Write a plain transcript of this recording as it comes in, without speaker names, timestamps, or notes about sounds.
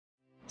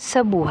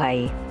Sa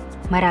buhay,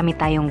 marami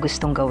tayong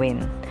gustong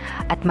gawin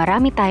at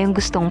marami tayong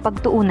gustong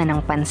pagtuunan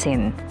ng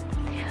pansin.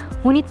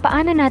 Ngunit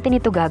paano natin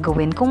ito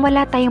gagawin kung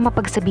wala tayong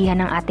mapagsabihan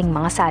ng ating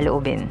mga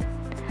saloobin?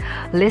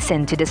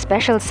 Listen to the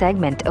special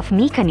segment of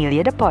Mi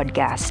Canilla the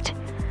Podcast.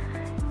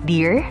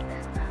 Dear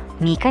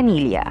Mi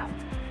Canilla.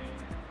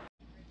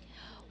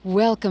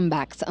 Welcome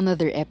back sa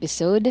another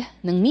episode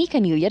ng Mi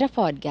Canilla the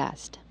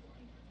Podcast.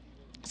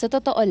 Sa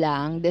totoo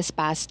lang, this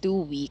past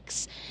 2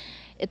 weeks,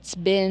 it's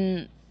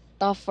been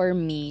tough for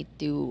me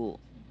to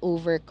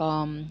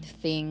overcome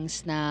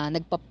things na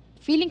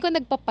feeling ko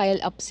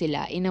nagpa-pile up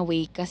sila in a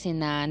way kasi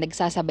na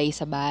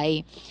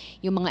nagsasabay-sabay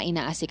yung mga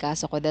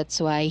inaasikaso ko. That's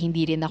why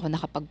hindi rin ako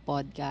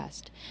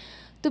nakapag-podcast.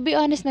 To be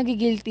honest,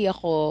 nagigilty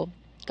ako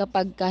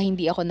kapag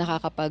hindi ako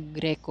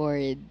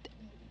nakakapag-record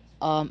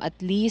at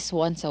least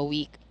once a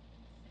week.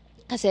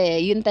 Kasi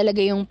yun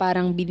talaga yung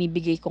parang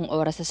binibigay kong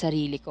oras sa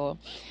sarili ko.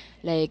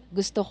 Like,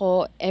 gusto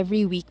ko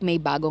every week may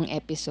bagong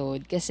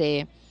episode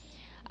kasi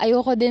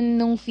ayoko din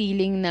nung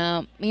feeling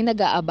na may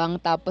nag-aabang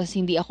tapos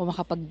hindi ako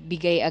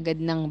makapagbigay agad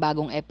ng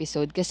bagong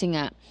episode kasi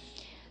nga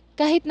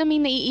kahit na may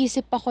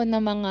naiisip ako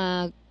na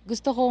mga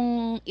gusto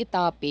kong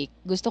i-topic,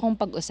 gusto kong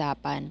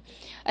pag-usapan.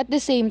 At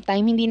the same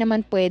time, hindi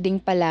naman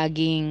pwedeng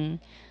palaging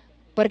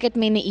porket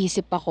may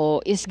naisip ako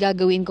is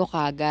gagawin ko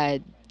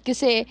kagad.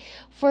 Kasi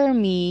for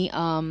me,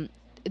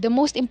 the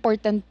most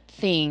important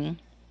thing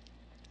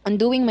on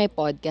doing my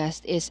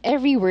podcast is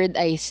every word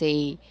I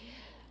say,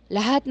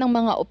 lahat ng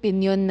mga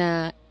opinion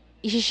na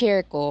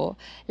i-share ko,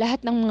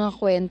 lahat ng mga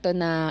kwento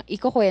na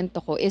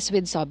ikukwento ko is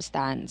with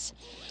substance.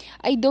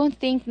 I don't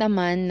think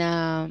naman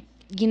na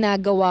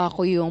ginagawa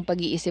ko yung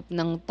pag-iisip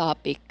ng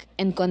topic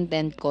and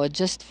content ko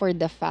just for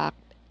the fact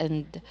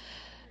and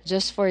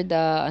just for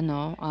the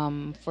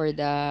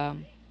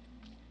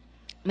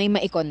may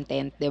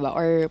mai-content, 'di ba?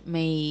 Or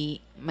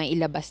may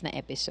ilabas na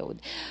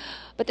episode.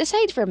 But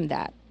aside from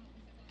that,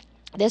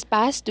 this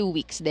past 2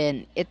 weeks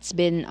then, it's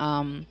been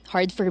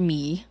hard for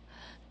me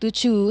to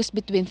choose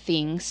between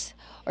things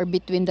or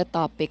between the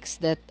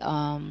topics that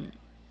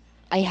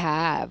I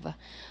have.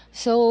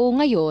 So,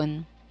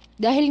 ngayon,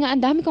 dahil nga ang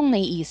dami kong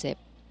naiisip,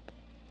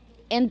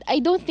 and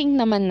I don't think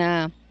naman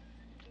na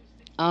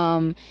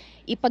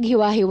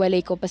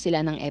ipaghiwa-hiwalay ko pa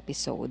sila ng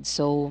episode.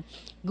 So,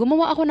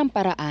 gumawa ako ng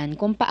paraan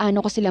kung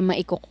paano ko sila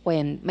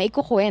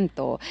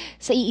maikukwento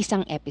sa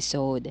iisang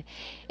episode.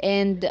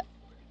 And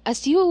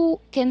as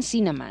you can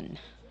see naman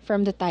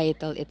from the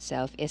title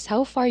itself is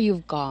How Far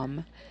You've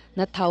Come,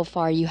 Not How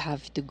Far You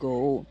Have to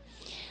Go.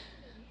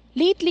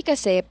 Lately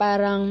kasi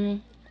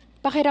parang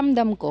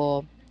pakiramdam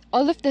ko,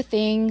 all of the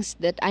things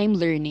that I'm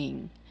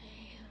learning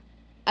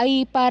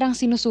ay parang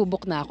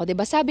sinusubok na ako. 'Di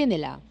ba? Sabi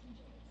nila,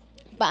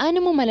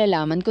 paano mo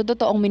malalaman kung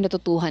totoong may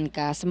natutuhan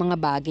ka sa mga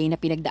bagay na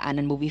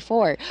pinagdaanan mo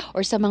before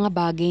or sa mga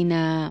bagay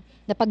na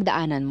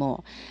napagdaanan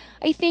mo?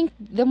 I think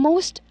the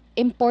most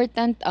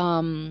important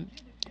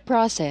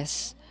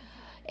process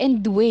and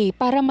way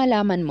para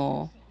malaman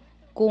mo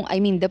kung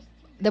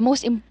the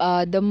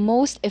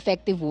most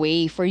effective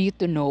way for you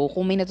to know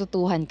kung may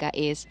natutuhan ka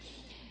is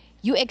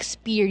you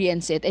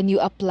experience it and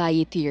you apply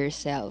it to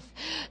yourself.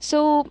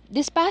 So,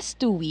 this past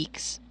 2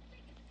 weeks,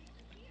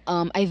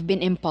 I've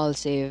been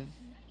impulsive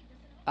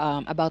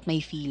about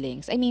my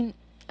feelings.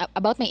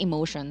 About my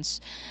emotions.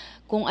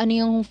 Kung ano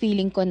yung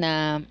feeling ko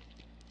na,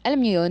 alam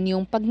niyo yun,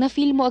 yung pag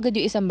na-feel mo agad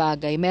yung isang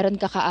bagay, meron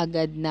ka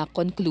kaagad na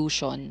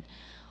conclusion.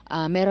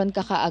 Meron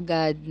ka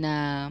kaagad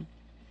na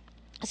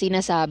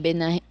sinasabi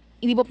na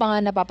hindi mo pa nga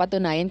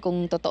napapatunayan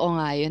kung totoo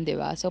nga yun, di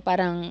ba? So,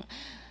 parang,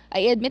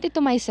 I admit it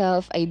to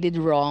myself, I did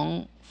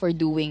wrong for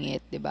doing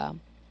it, di ba?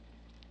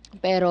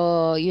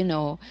 Pero,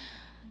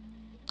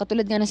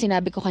 katulad nga ng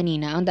sinabi ko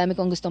kanina, ang dami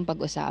kong gustong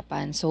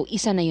pag-usapan. So,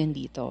 isa na yun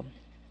dito.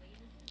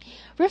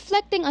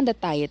 Reflecting on the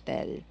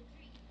title,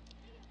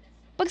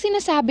 pag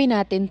sinasabi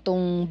natin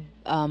tong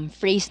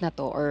phrase na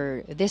to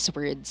or these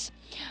words,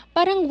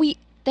 parang we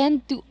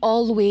tend to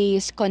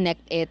always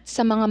connect it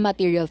sa mga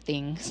material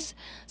things,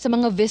 sa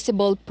mga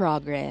visible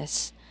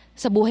progress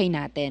sa buhay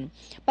natin.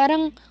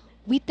 Parang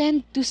we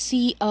tend to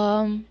see,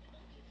 ano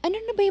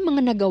na ba yung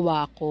mga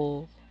nagawa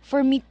ko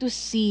for me to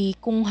see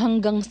kung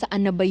hanggang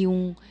saan na ba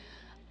yung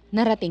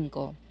narating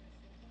ko.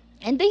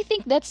 And I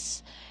think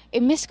that's a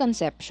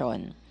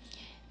misconception.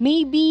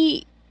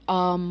 Maybe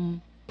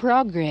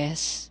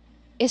progress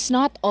is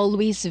not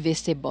always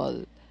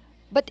visible,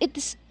 but it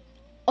is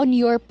on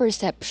your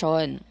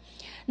perception.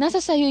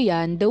 Nasa sayo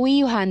yan, the way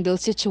you handle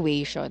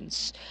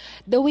situations,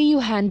 the way you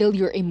handle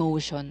your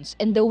emotions,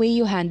 and the way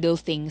you handle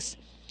things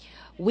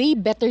way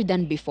better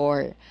than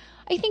before.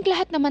 I think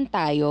lahat naman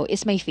tayo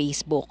is may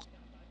Facebook.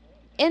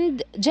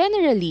 And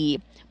generally,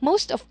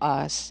 most of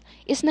us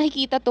is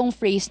nakikita tong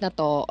phrase na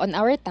to on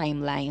our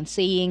timeline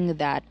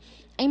saying that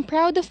I'm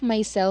proud of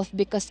myself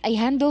because I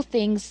handle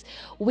things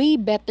way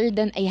better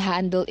than I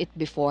handle it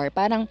before.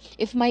 Parang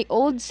if my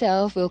old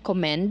self will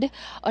commend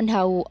on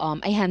how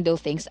I handle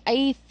things,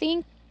 I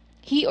think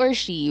he or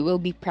she will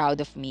be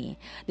proud of me.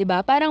 'Di ba?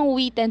 Parang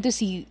we tend to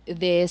see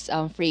this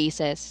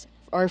phrases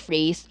or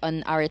phrase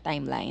on our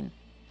timeline.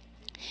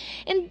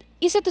 And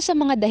isa to sa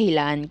mga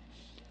dahilan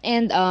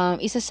and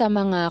isa sa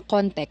mga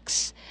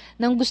context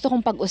ng gusto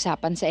kong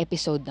pag-usapan sa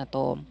episode na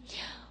to.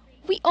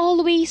 We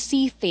always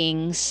see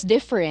things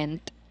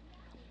different.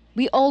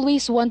 We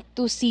always want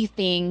to see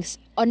things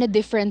on a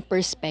different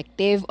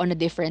perspective, on a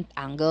different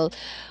angle.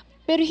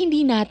 Pero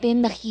hindi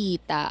natin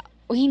nakita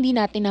o hindi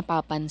natin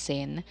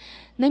napapansin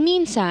na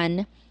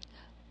minsan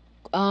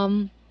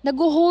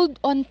nag-hold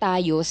on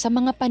tayo sa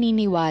mga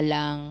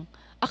paniniwalang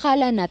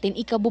akala natin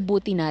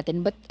ikabubuti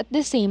natin, but at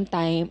the same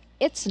time,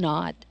 it's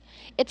not.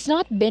 It's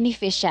not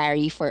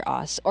beneficiary for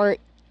us, or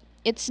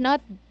it's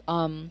not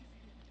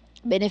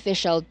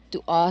beneficial to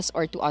us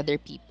or to other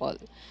people.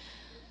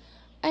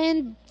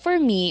 And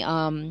for me,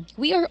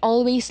 we are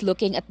always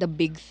looking at the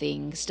big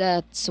things.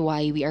 That's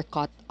why we are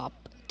caught up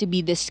to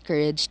be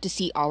discouraged to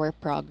see our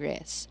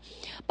progress.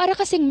 Para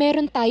kasing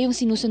meron tayong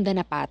sinusundan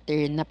na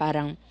pattern na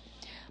parang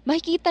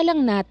makikita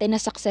lang natin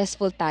na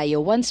successful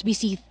tayo once we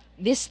see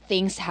these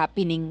things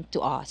happening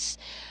to us.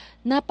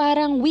 Na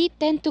parang we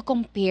tend to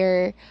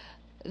compare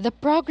the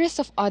progress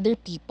of other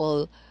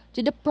people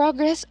to the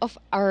progress of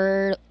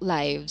our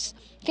lives.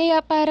 Kaya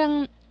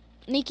parang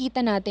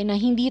nakikita natin na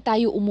hindi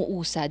tayo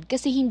umuusad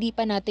kasi hindi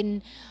pa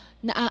natin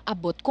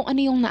naaabot kung ano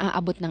yung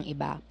naaabot ng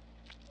iba.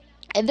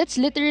 And that's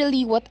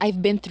literally what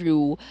I've been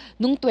through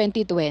nung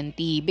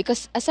 2020.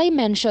 Because as I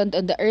mentioned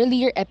on the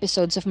earlier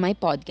episodes of my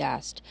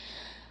podcast,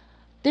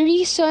 the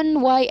reason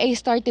why I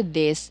started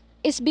this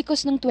is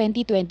because nung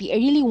 2020, I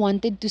really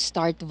wanted to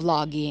start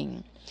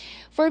vlogging.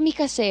 For me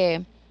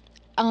kasi,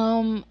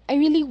 I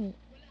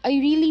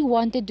really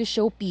wanted to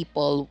show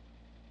people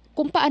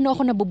kung paano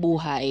ako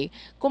nabubuhay,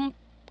 kung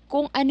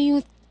ano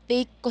yung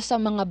take ko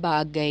sa mga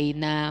bagay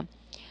na,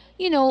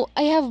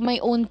 I have my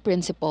own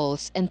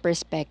principles and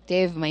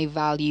perspective, my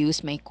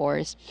values, my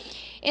course.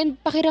 And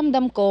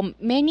pakiramdam ko,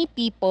 many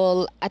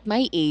people at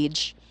my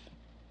age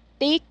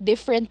take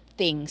different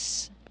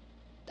things.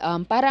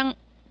 Parang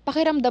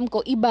pakiramdam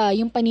ko, iba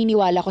yung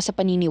paniniwala ko sa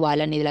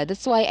paniniwala nila.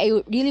 That's why I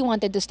really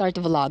wanted to start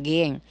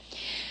vlogging.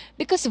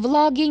 Because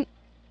vlogging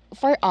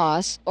for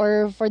us,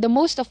 or for the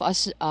most of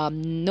us,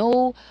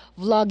 know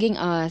vlogging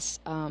as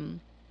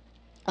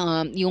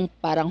yung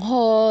parang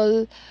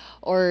haul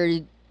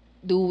or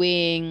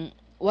doing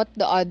what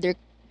the other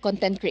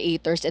content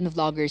creators and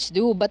vloggers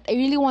do. But I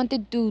really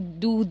wanted to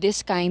do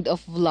this kind of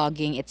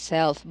vlogging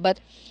itself.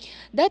 But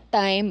that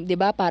time, 'di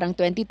ba, parang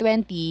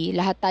 2020,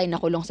 lahat tayo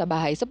nakulong sa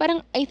bahay. So parang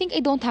I think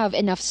I don't have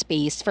enough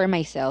space for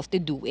myself to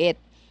do it.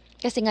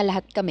 Kasi nga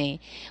lahat kami,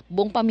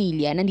 buong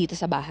pamilya nandito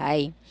sa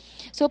bahay.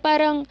 So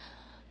parang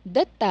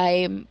that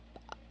time,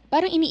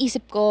 parang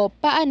iniisip ko,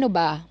 paano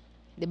ba?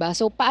 'Di ba?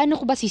 So paano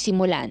ko ba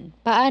sisimulan?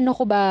 Paano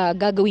ko ba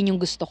gagawin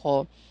yung gusto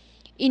ko?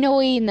 In a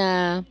way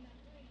na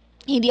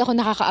hindi ako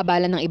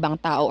nakakaabala ng ibang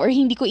tao, or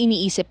hindi ko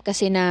iniisip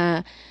kasi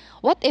na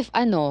what if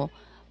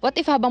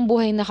habang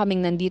buhay na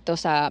kaming nandito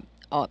sa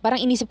parang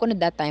inisip ko na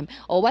that time,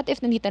 what if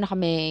nandito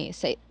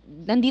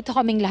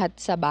kaming lahat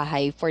sa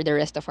bahay for the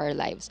rest of our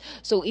lives.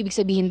 So, ibig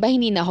sabihin ba,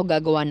 hindi na ako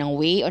gagawa ng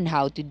way on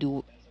how to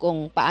do,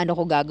 kung paano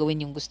ko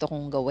gagawin yung gusto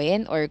kong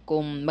gawin, or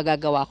kung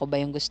magagawa ko ba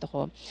yung gusto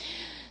ko.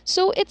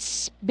 So,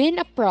 it's been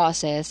a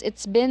process.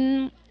 It's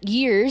been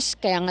years,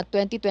 kaya nga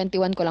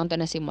 2021 ko lang to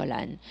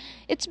nasimulan.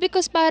 It's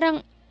because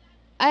parang,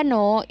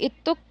 it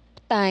took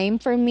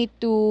time for me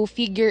to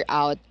figure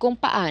out kung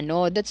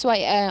paano. That's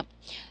why,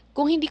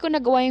 kung hindi ko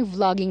nagawa yung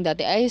vlogging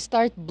dati, I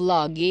start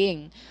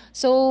blogging.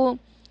 So,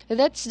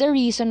 that's the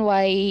reason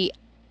why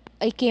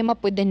I came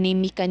up with the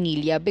name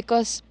Micanilla,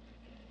 because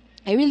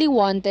I really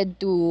wanted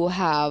to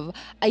have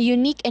a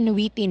unique and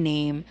witty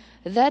name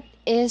that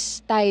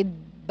is tied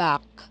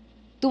back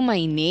to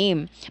my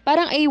name.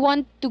 Parang I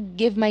want to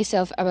give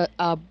myself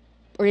a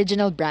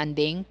original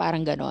branding,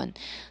 parang ganon.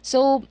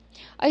 So,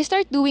 I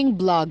start doing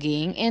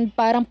blogging, and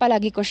parang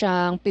palagi ko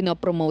siyang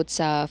pinopromote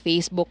sa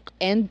Facebook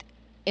and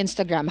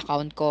Instagram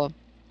account ko.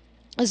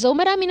 So,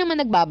 marami naman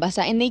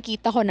nagbabasa, and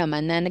nakikita ko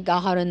naman na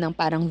nagkakaroon ng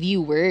parang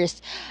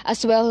viewers.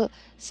 As well,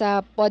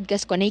 sa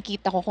podcast ko,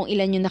 nakikita ko kung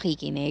ilan yung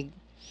nakikinig.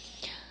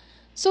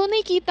 So,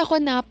 nakikita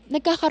ko na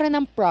nagkakaroon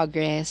ng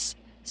progress.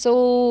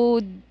 So,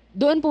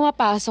 doon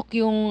pumapasok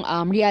yung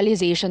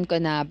realization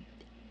ko na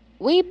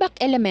way back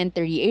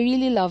elementary, I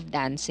really love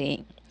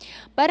dancing.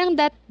 Parang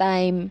that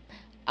time,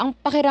 ang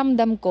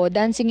pakiramdam ko,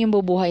 dancing yung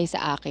bubuhay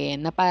sa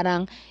akin. Na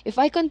parang, if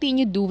I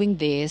continue doing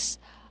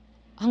this,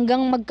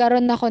 hanggang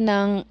magkaroon ako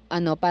ng,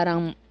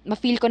 parang,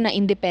 ma-feel ko na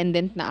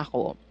independent na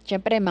ako.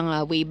 Siyempre,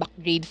 mga way back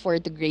grade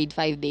 4 to grade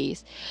 5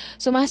 days.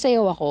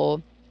 Sumasayaw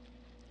ako.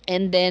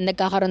 And then,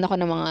 nagkakaroon ako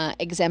ng mga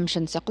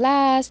exemptions sa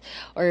class.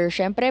 Or,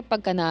 syempre,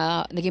 pagka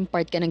naging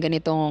part ka ng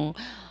ganitong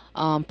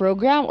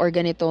program or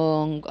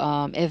ganitong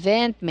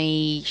event,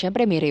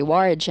 syempre may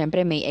reward,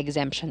 syempre may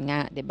exemption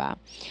nga, 'di ba?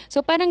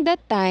 So parang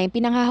that time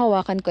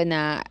pinanghahawakan ko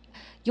na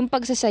yung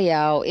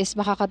pagsasayaw is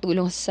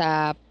makakatulong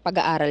sa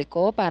pag-aaral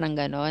ko, parang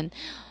ganon.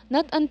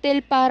 Not until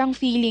parang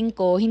feeling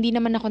ko, hindi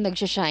naman ako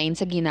nagsashine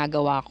sa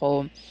ginagawa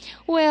ko.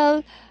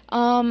 Well,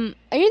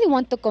 I really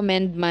want to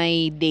commend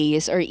my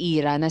days or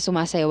era na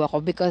sumasayaw ako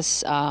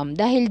because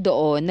dahil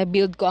doon,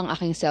 na-build ko ang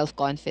aking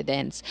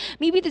self-confidence.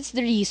 Maybe that's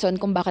the reason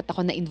kung bakit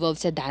ako na-involved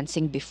sa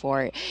dancing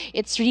before.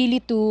 It's really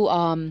to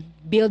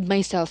build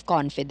my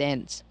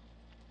self-confidence.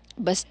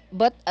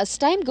 But as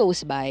time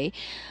goes by,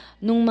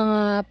 nung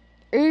mga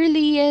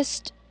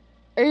earliest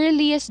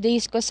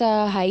days ko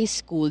sa high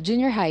school,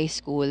 junior high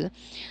school,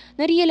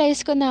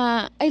 na-realize ko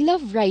na I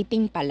love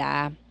writing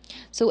pala.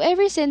 So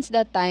ever since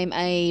that time,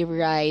 I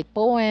write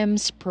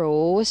poems,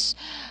 prose,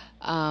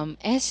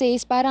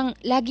 essays. Parang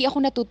lagi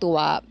ako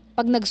natutuwa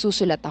pag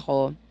nagsusulat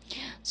ako.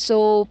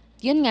 So,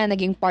 yun nga,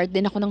 naging part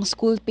din ako ng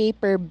school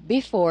paper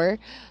before.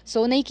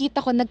 So,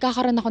 nakikita ko,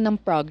 nagkakaroon ako ng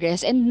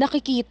progress and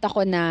nakikita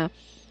ko na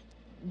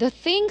the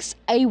things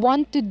I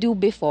want to do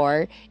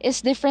before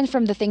is different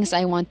from the things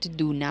I want to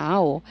do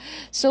now.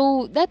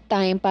 So, that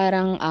time,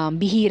 parang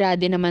bihira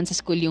din naman sa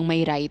school yung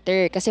may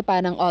writer. Kasi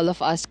parang all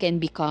of us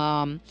can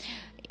become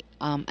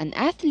an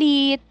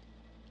athlete,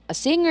 a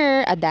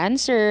singer, a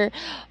dancer.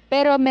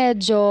 Pero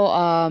medyo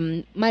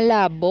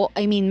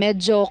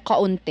medyo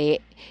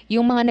kaunti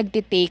yung mga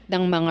nagtitake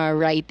ng mga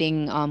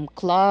writing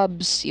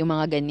clubs, yung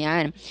mga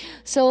ganyan.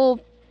 So,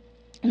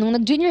 nung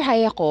nag-junior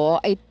high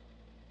ako, I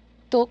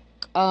took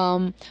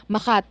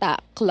Makata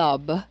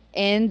Club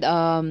and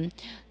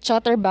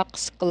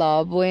Chatterbox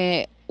Club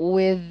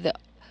with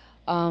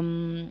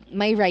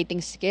my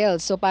writing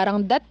skills. So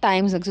parang that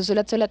times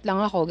nagsusulat-sulat lang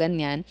ako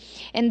ganyan.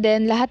 And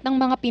then lahat ng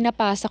mga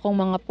pinapasa kong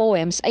mga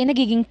poems ay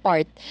nagiging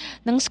part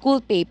ng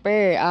school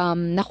paper.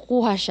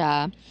 Nakukuha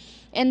siya.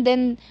 And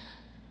then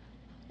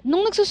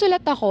nung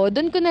nagsusulat ako,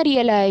 doon ko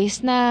na-realize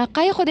na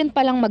kaya ko din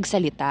palang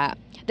magsalita.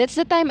 That's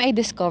the time I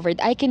discovered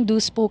I can do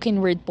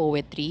spoken word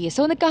poetry.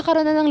 So,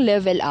 nagkakaroon na ng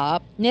level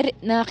up.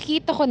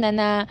 Nakita ko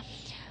na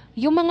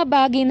yung mga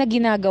bagay na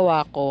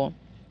ginagawa ko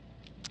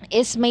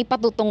is may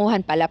patutunguhan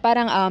pala.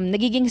 Parang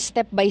nagiging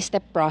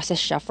step-by-step process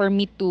siya for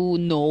me to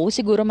know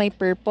siguro my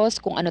purpose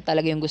kung ano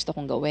talaga yung gusto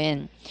kong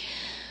gawin.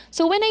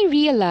 So, when I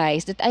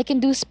realized that I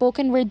can do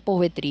spoken word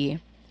poetry,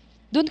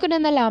 doon ko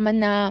na nalaman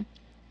na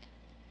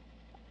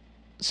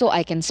so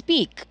I can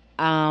speak.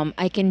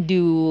 I can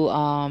do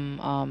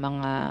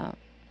mga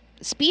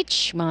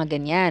speech, mga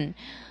ganyan.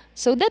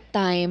 So that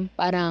time,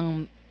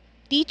 parang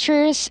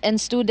teachers and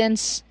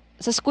students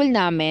sa school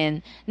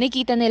namin,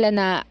 nakita nila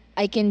na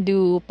I can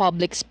do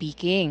public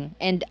speaking.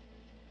 And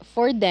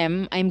for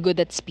them, I'm good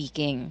at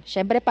speaking.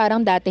 Syempre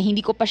parang dati, hindi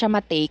ko pa siya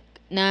matake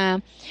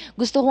na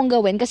gusto kong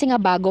gawin kasi nga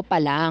bago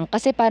pa lang.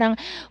 Kasi parang,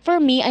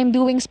 for me, I'm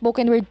doing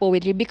spoken word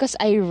poetry because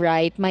I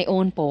write my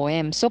own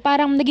poems. So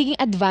parang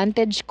nagiging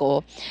advantage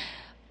ko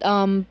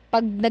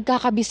pag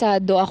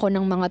nagkakabisado ako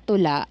ng mga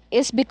tula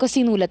is because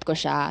sinulat ko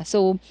siya.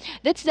 So,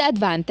 that's the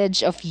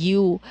advantage of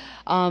you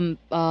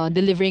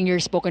delivering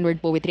your spoken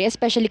word poetry,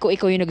 especially kung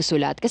ikaw yung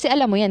nagsulat. Kasi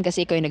alam mo yan,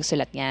 kasi ikaw yung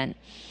nagsulat yan.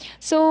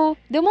 So,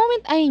 the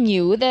moment I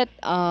knew that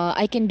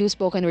I can do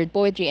spoken word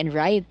poetry and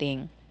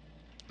writing,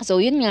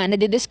 so, yun nga,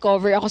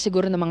 nadidiscover ako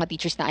siguro ng mga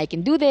teachers na I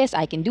can do this,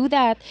 I can do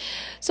that.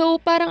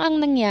 So, parang ang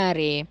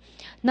nangyari,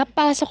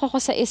 napasok ako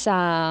sa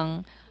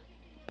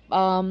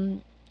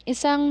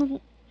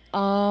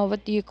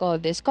what do you call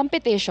this?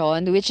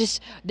 Competition, which is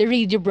the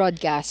radio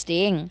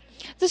broadcasting.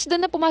 Tapos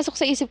doon na pumasok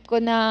sa isip ko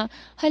na,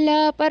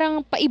 hala,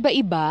 parang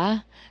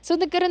paiba-iba. So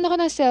nagkaroon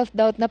ako ng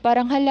self-doubt na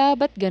parang, hala,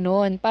 ba't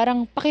ganun?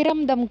 Parang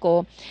pakiramdam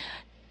ko,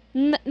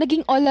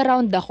 naging all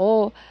around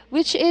ako.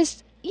 Which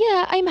is,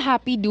 yeah, I'm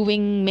happy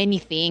doing many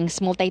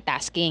things,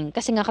 multitasking.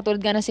 Kasi nga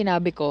katulad nga ng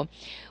sinabi ko,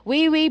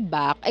 way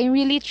back, I'm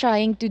really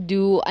trying to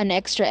do an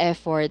extra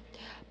effort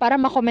para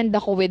makomend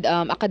ako with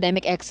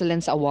Academic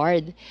Excellence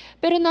Award.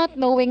 Pero not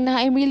knowing na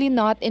I'm really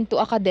not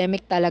into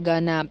academic talaga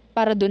na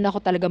para doon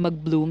ako talaga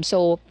mag-bloom.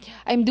 So,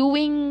 I'm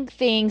doing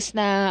things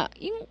na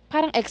yung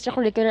parang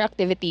extracurricular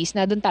activities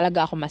na doon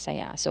talaga ako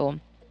masaya. So,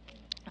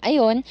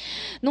 ayun,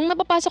 nung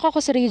napapasok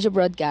ako sa radio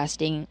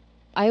broadcasting,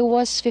 I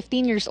was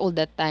 15 years old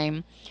that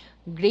time,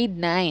 grade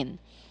 9.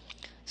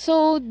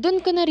 So,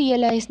 doon ko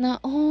na-realize na,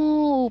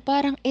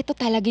 parang ito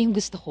talaga yung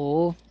gusto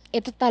ko.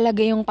 Ito talaga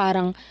yung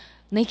parang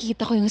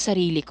nakikita ko yung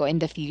sarili ko in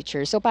the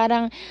future. So,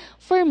 parang,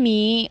 for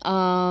me,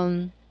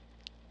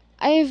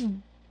 I've,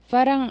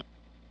 parang,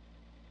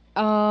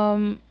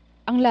 ang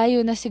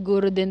layo na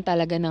siguro din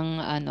talaga ng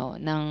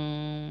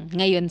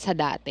ngayon sa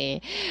dati.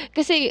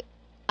 Kasi,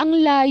 ang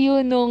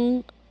layo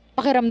nung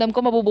pakiramdam ko,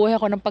 mabubuhay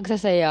ako ng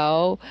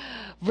pagsasayaw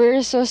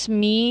versus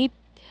me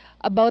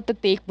about to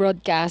take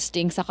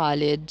broadcasting sa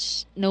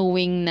college,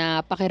 knowing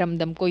na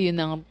pakiramdam ko yun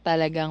ang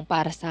talagang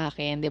para sa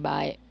akin, di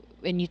ba?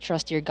 When you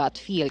trust your gut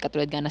feel.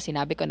 Katulad nga na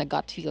sinabi ko na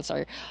gut feels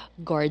are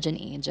guardian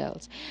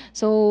angels.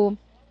 So,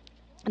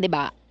 'di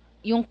ba?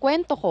 Yung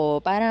kwento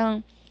ko, parang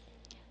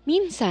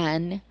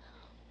minsan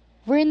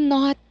we're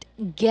not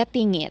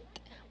getting it.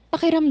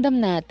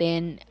 Pakiramdam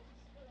natin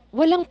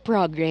walang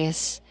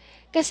progress.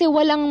 Kasi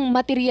walang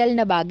material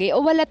na bagay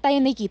o wala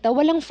tayong nakikita,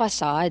 walang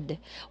facade.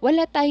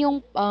 Wala tayong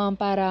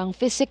parang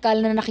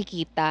physical na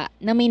nakikita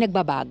na may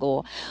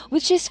nagbabago.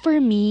 Which is for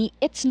me,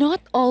 it's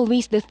not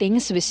always the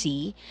things we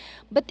see,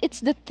 but it's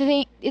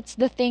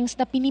the things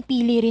na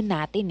pinipili rin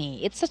natin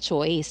eh. It's a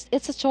choice.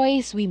 It's a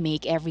choice we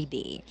make every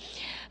day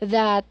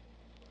that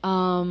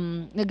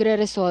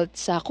nagre-result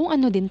sa kung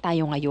ano din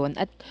tayo ngayon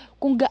at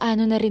kung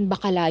gaano na rin ba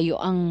kalayo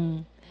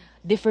ang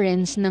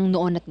difference ng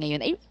noon at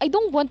ngayon. I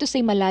don't want to say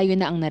malayo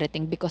na ang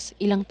narating because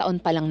ilang taon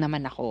pa lang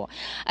naman ako.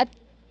 At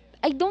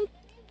I don't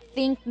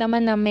think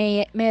naman na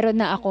meron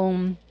na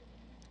akong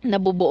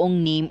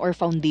nabubuong name or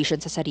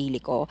foundation sa sarili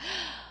ko.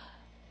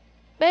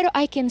 Pero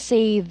I can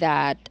say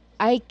that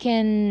I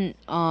can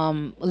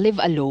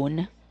live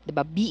alone, 'di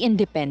ba? Be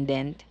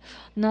independent,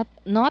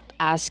 not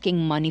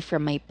asking money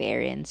from my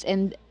parents.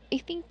 And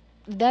I think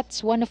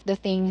that's one of the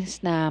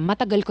things na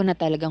matagal ko na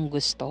talagang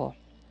gusto.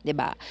 'Di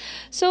ba?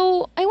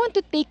 So, I want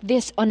to take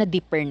this on a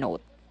deeper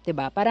note, 'di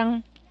ba?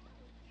 Parang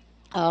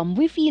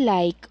we feel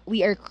like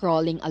we are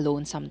crawling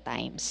alone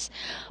sometimes.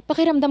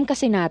 Pakiramdam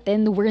kasi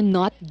natin we're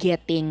not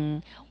getting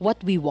what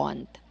we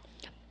want.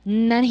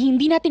 Na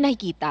hindi natin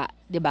nakikita,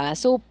 'di ba?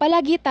 So,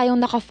 palagi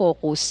tayong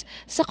nakafocus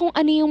sa kung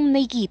ano yung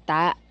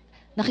nakikita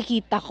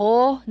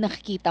ko,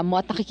 nakikita mo,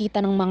 at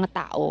nakikita ng mga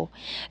tao.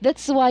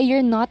 That's why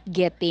you're not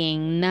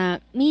getting na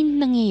may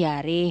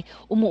nangyayari.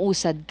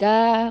 Umuusad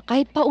ka,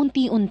 kahit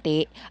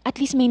paunti-unti, at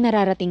least may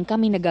nararating ka,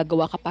 may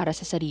nagagawa ka para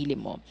sa sarili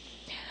mo.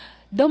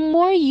 The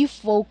more you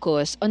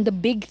focus on the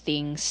big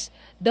things,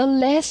 the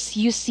less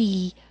you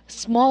see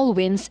small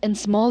wins and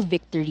small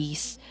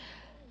victories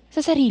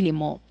sa sarili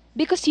mo.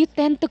 Because you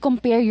tend to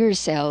compare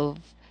yourself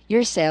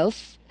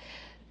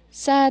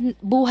sa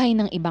buhay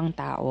ng ibang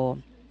tao.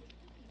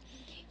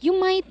 You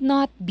might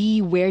not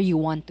be where you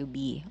want to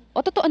be.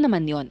 O totoo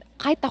naman yon.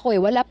 Kahit ako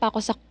wala pa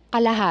ako sa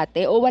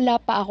kalahati o wala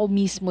pa ako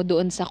mismo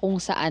doon sa kung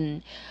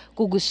saan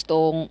ko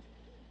gustong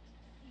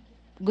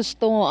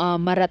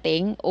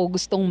marating o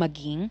gustong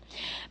maging.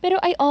 Pero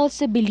I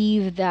also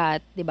believe that,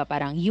 'di ba,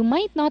 parang you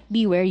might not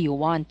be where you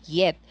want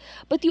yet,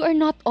 but you are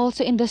not also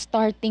in the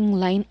starting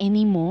line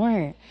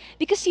anymore.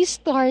 Because you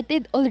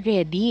started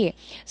already.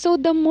 So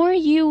the more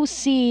you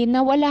see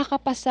na wala ka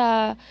pa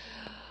sa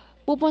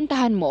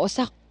pupuntahan mo o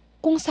sa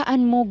kung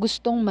saan mo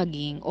gustong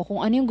maging o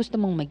kung ano yung gusto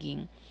mong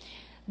maging,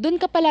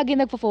 doon ka palagi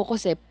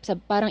nagpo-focus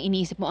parang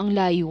iniisip mo, ang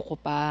layo ko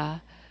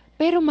pa.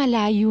 Pero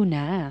malayo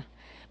na.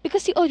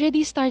 Because you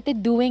already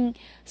started doing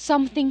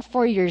something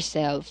for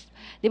yourself.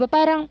 Di ba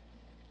parang,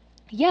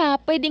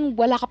 pwedeng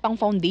wala ka pang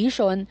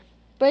foundation,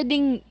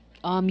 pwedeng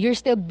you're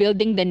still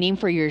building the name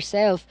for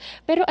yourself,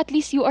 pero at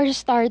least you are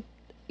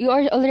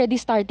already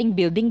starting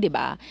building, di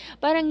ba?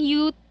 Parang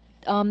you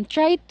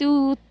try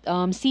to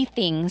see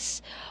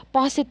things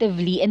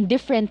positively and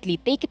differently,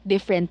 take it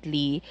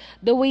differently,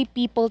 the way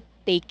people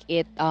take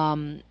it,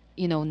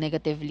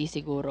 negatively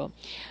siguro.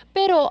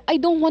 Pero I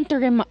don't want to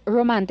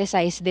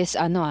romanticize this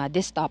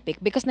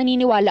topic because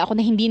naniniwala ako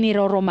na hindi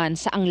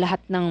niro-romance ang lahat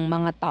ng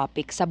mga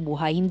topic sa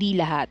buhay, hindi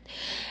lahat.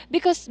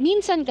 Because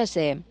minsan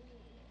kasi,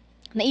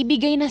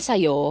 naibigay na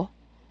sa'yo,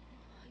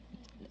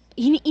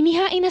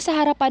 inihain na sa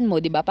harapan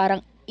mo, di ba?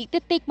 Parang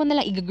i-take mo na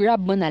lang,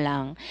 i-grab mo na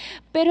lang.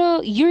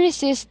 Pero you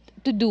resist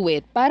to do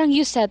it. Parang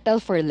you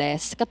settle for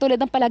less. Katulad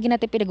ng palagi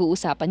natin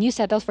pinag-uusapan, you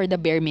settle for the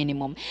bare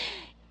minimum.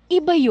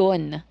 Iba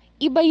yun.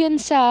 Iba yung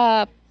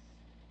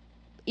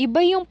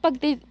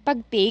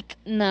pag-take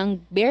ng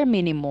bare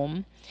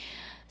minimum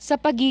sa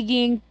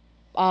pagiging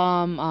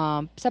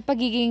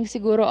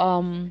siguro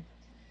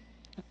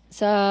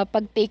sa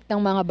pag-take ng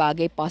mga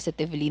bagay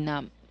positively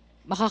na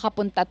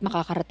makakapunta at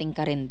makakarating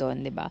ka rin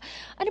doon, 'di ba?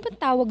 Ano bang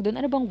tawag doon?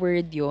 Ano bang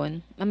word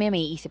 'yon? Mamaya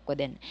may isip ko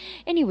din.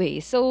 Anyway,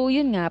 so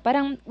yun nga,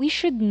 parang we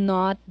should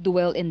not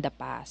dwell in the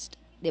past.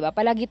 'Di ba?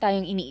 Palagi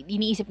tayong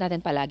iniisip natin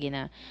palagi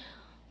na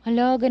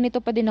hala,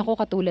 ganito pa din ako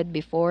katulad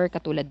before,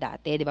 katulad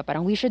dati, 'di ba?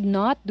 Parang we should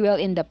not dwell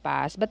in the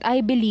past, but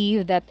I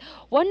believe that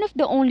one of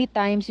the only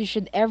times you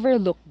should ever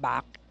look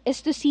back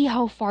is to see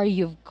how far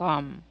you've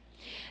come.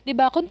 'Di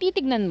ba? Kung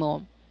titignan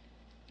mo,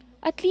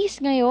 at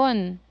least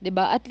ngayon, 'di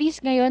ba? At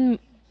least ngayon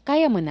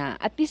kaya mo na.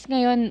 At least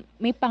ngayon,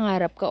 may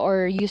pangarap ka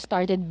or you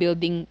started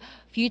building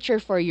future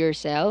for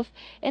yourself.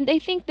 And I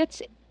think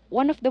that's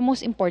one of the most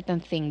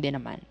important thing din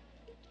naman.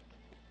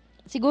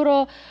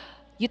 Siguro,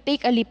 you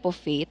take a leap of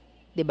faith,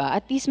 'di ba?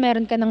 At least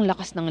meron ka ng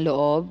lakas ng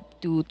loob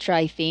to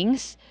try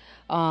things,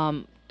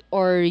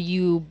 or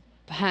you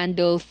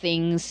handle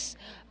things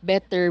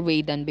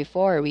way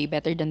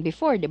better than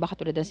before, 'di ba?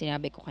 Katulad ng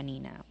sinabi ko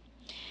kanina.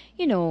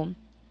 You know,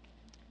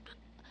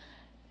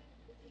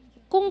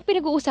 kung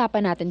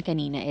pinag-uusapan natin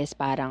kanina is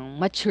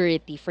parang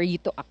maturity for you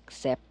to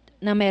accept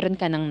na meron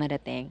ka ng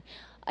narating,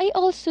 I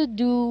also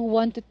do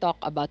want to talk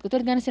about,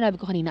 katulad nga na sinabi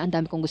ko kanina, ang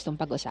dami kong gustong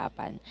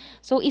pag-usapan.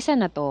 So, isa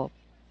na to.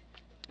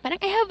 Parang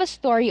I have a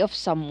story of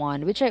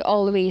someone which I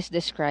always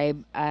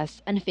describe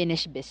as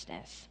unfinished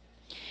business.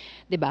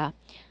 'Di ba?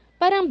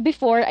 Parang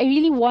before, I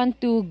really want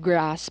to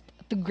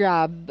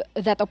grab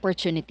that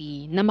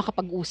opportunity na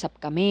makapag-usap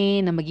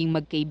kami, na maging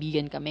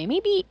magkaibigan kami.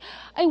 Maybe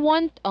I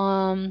want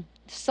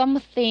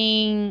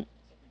something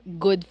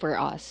good for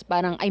us.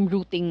 Parang I'm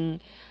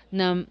rooting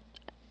na,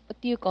 what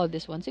do you call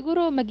this one?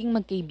 Siguro maging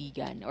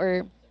magkaibigan,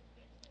 or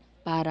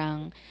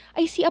parang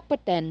I see a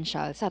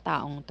potential sa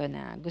taong to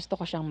na gusto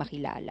ko siyang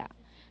makilala.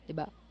 'Di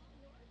ba?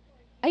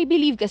 I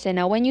believe kasi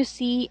na when you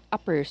see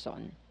a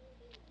person,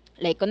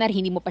 like kunwari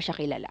hindi mo pa siya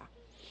kilala,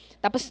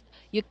 tapos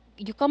you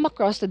come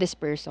across to this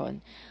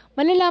person,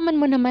 malalaman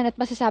mo naman at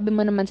masasabi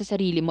mo naman sa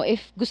sarili mo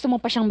if gusto mo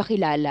pa siyang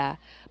makilala.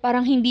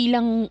 Parang hindi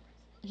lang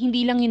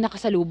yung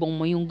nakasalubong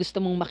mo yung gusto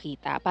mong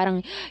makita.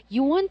 Parang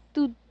you want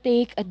to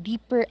take a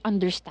deeper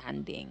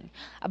understanding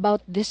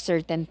about this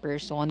certain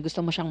person.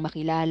 Gusto mo siyang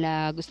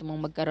makilala, gusto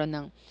mong magkaroon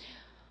ng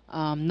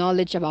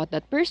knowledge about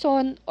that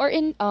person, or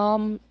in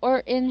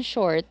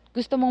short,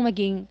 gusto mong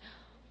maging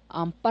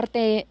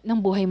parte ng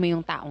buhay mo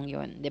yung taong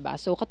yon, 'di ba?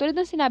 So katulad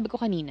ng sinabi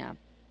ko kanina,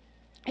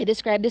 I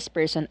describe this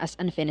person as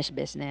unfinished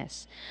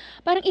business.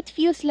 Parang it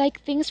feels like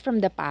things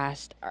from the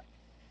past are,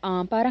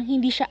 parang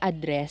hindi siya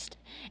addressed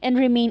and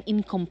remain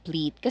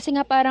incomplete. Kasi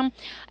nga parang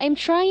I'm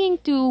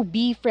trying to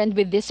be friend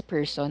with this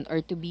person,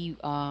 or to be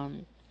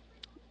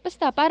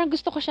basta parang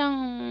gusto ko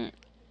siyang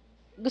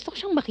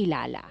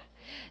makilala.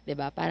 'Di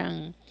ba?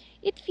 Parang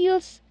it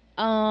feels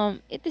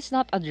it is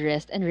not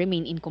addressed and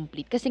remain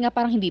incomplete kasi nga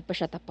parang hindi pa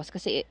siya tapos,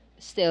 kasi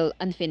still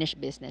unfinished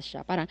business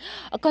siya. Parang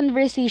a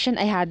conversation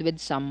I had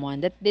with someone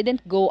that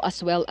didn't go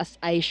as well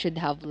as I should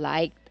have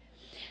liked.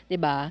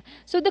 'Di ba?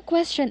 So the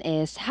question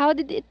is, how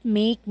did it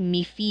make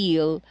me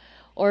feel,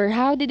 or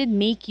how did it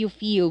make you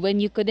feel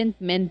when you couldn't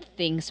mend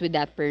things with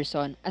that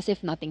person as if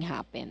nothing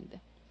happened?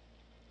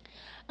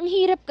 Ang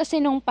hirap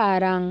kasi nung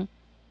parang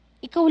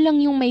ikaw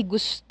lang yung may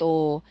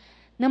gusto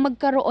na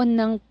magkaroon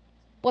ng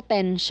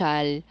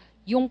potential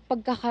yung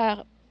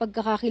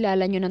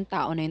pagkakakilala nyo ng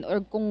tao na yun,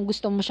 or kung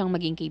gusto mo siyang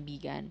maging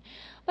kaibigan.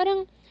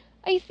 Parang,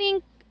 I think,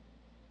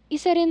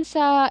 isa rin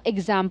sa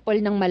example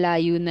ng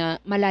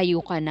malayo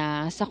ka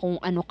na sa kung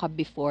ano ka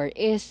before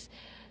is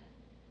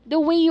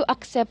the way you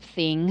accept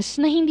things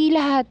na hindi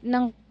lahat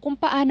ng kung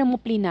paano mo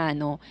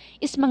plinano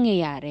is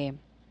mangyayari.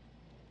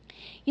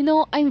 You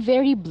know, I'm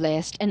very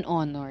blessed and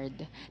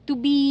honored to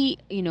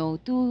be,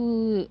 to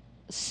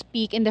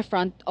speak in the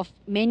front of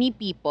many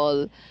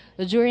people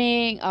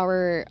during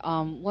our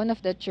one of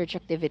the church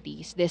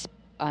activities this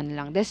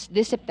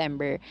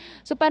September.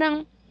 So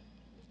parang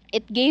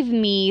it gave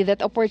me that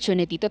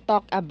opportunity to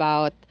talk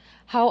about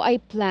how I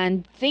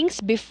planned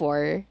things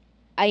before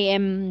I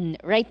am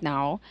right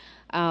now.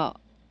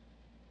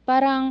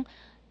 Parang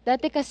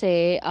dati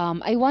kasi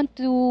I want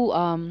to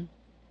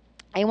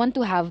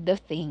have the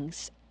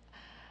things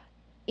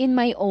in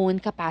my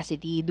own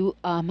capacity,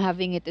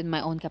 having it in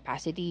my own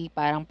capacity,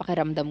 parang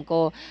pakiramdam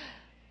ko,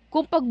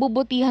 kung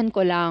pagbubutihan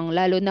ko lang,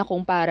 lalo na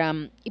kung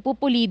parang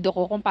ipupulido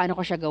ko kung paano ko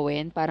siya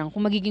gawin, parang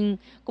kung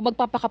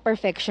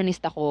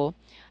magpapaka-perfectionist ako,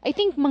 I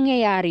think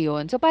mangyayari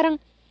yon. So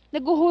parang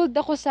nag-hold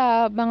ako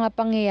sa mga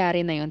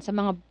pangyayari na yon, sa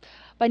mga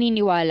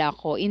paniniwala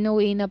ko, in a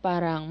way na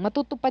parang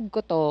matutupad ko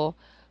to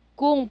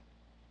kung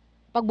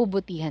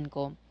pagbubutihan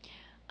ko.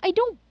 I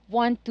don't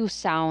want to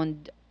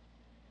sound,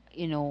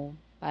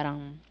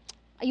 parang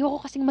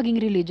ayoko kasing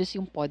maging religious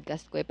yung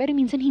podcast ko pero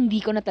minsan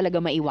hindi ko na talaga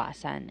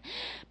maiwasan.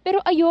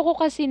 Pero ayoko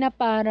kasi na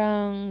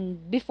parang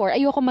before,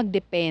 ayoko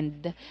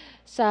mag-depend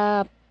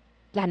sa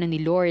plano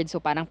ni Lord.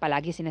 So parang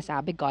palagi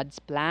sinasabi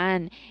God's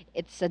plan.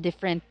 It's a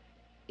different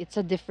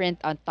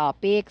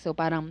topic. So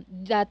parang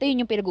dati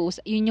yun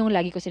yung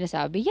lagi ko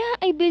sinasabi. Yeah,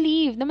 I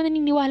believe.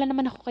 Naniniwala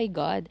naman ako kay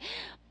God.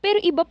 Pero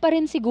iba pa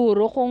rin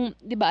siguro kung,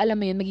 'di ba, alam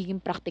mo yun,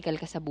 magiging practical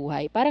ka sa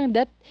buhay. Parang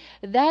that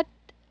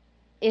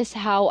is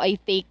how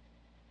I take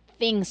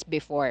things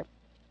before.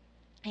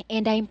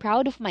 And I'm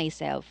proud of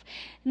myself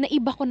na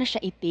iba ko na siya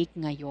i-take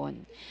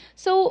ngayon.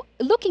 So,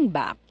 looking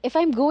back, if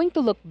I'm going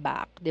to look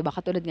back, 'di ba,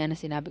 katulad nga na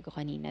sinabi ko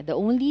kanina, the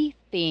only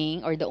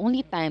thing or the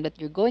only time that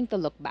you're going to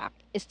look back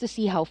is to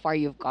see how far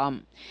you've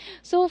come.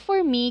 So,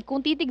 for me, kung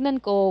titignan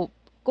ko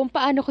kung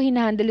paano ko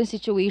hinahandle yung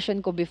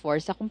situation ko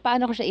before sa kung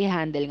paano ko siya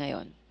i-handle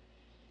ngayon,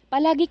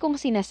 palagi kong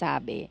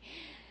sinasabi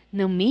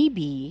na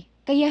maybe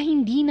kaya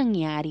hindi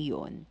nangyari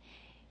yon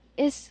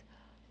is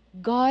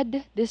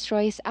God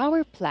destroys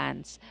our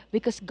plans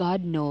because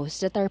God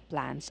knows that our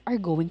plans are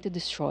going to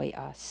destroy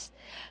us.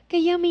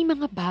 Kaya may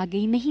mga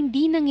bagay na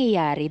hindi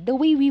nangyayari the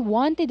way we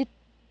wanted it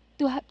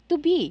to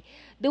be,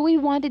 the way we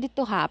wanted it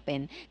to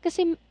happen.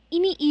 Kasi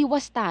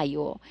iniiwas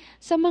tayo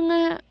sa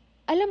mga,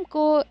 alam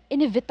ko,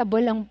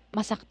 inevitable ang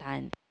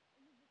masaktan.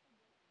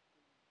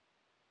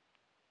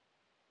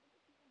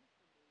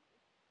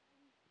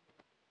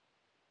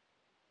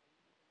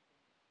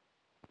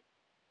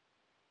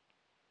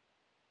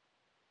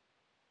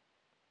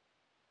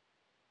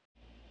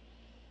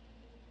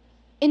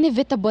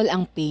 Inevitable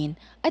ang pain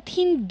at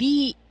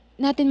hindi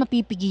natin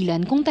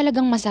mapipigilan kung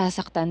talagang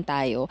masasaktan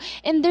tayo.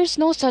 And there's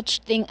no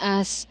such thing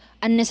as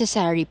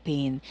unnecessary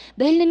pain.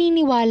 Dahil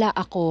naniniwala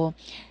ako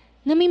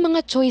na may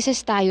mga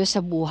choices tayo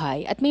sa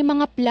buhay at may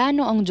mga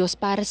plano ang Diyos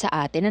para sa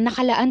atin na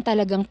nakalaan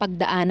talagang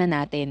pagdaanan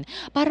natin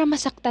para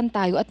masaktan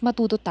tayo at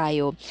matuto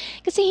tayo.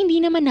 Kasi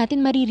hindi naman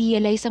natin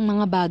marirealize ang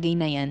mga bagay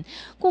na yan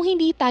kung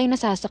hindi tayo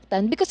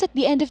nasasaktan, because at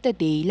the end of the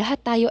day, lahat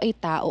tayo ay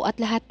tao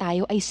at lahat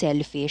tayo ay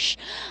selfish.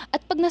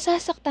 At pag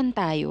nasasaktan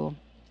tayo,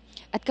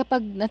 at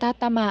kapag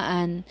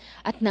natatamaan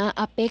at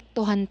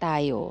naaapektuhan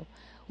tayo,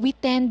 we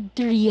tend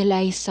to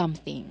realize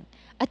something.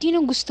 At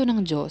yun ang gusto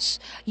ng Diyos.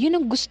 Yun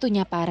ang gusto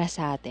niya para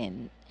sa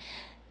atin.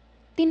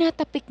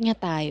 Tinatapik niya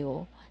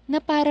tayo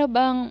na para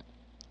bang,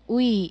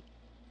 uy,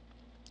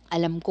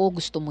 alam ko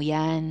gusto mo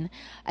yan.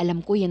 Alam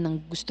ko yan ang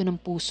gusto ng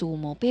puso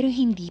mo. Pero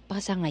hindi pa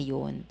sa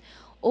ngayon.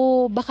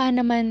 O baka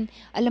naman,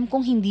 alam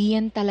kong hindi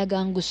yan talaga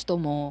ang gusto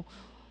mo.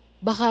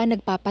 Baka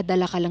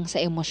nagpapadala ka lang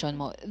sa emosyon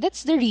mo.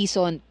 That's the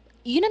reason.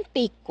 Yun ang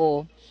take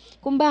ko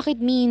kung bakit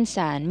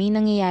minsan may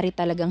nangyayari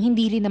talagang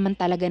hindi rin naman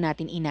talaga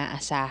natin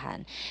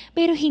inaasahan.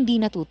 Pero hindi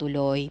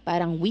natutuloy.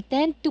 Parang we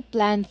tend to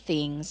plan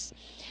things.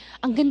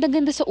 Ang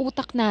ganda-ganda sa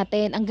utak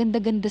natin, ang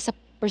ganda-ganda sa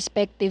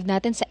perspective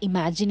natin, sa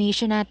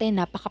imagination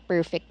natin,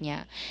 napaka-perfect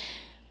niya.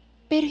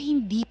 Pero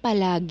hindi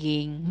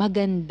palaging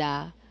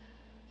maganda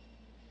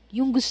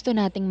yung gusto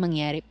nating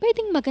mangyari.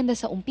 Pwedeng maganda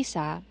sa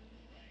umpisa,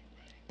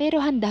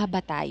 pero handa ba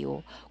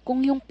tayo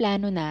kung yung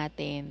plano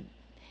natin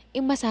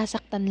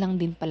masasaktan lang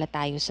din pala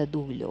tayo sa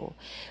dulo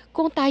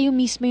kung tayo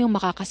mismo yung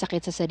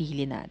makakasakit sa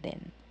sarili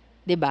natin.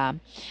 'Di ba?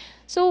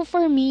 So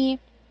for me,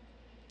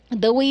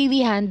 the way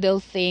we handle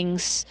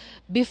things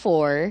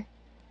before,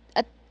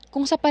 at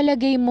kung sa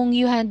palagay mong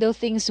you handle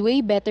things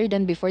way better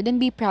than before, then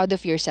be proud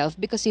of yourself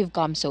because you've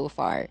come so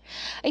far.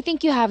 I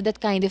think you have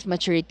that kind of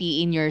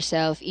maturity in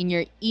yourself, in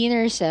your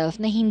inner self,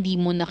 na hindi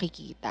mo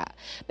nakikita,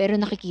 pero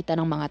nakikita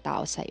ng mga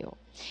tao sa'yo.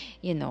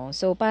 You know,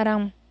 so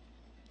parang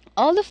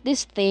all of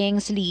these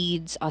things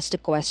leads us to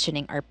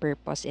questioning our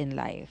purpose in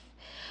life,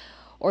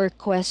 or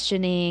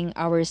questioning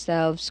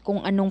ourselves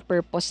kung anong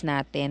purpose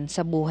natin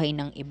sa buhay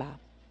ng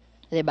iba.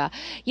 'Di ba?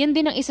 Yan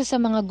din ang isa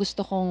sa mga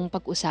gusto kong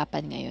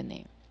pag-usapan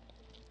ngayon eh.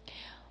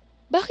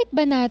 Bakit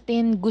ba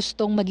natin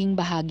gustong maging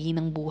bahagi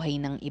ng buhay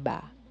ng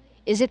iba?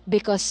 Is it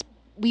because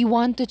we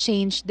want to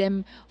change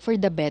them for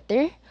the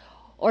better?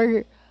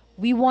 Or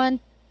we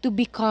want to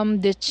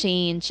become the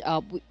change,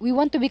 we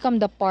want to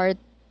become the part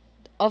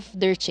of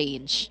their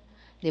change,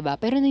 'di ba?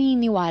 Pero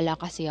naniniwala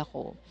kasi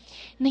ako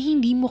na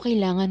hindi mo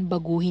kailangan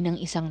baguhin ang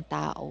isang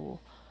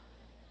tao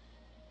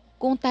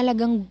kung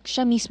talagang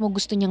siya mismo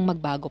gusto niyang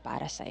magbago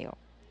para sa iyo.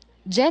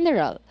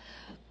 General,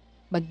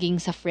 maging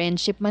sa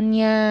friendship man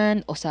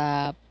 'yan o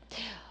sa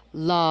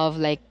love,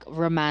 like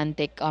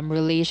romantic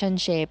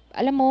relationship.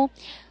 Alam mo,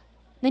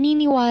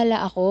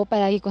 naniniwala ako,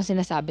 palagi kong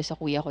sinasabi sa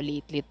kuya ko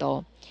lately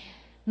to,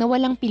 na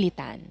walang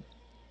pilitan.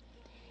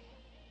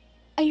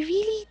 I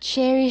really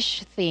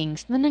cherish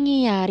things na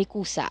nangyayari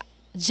kusa.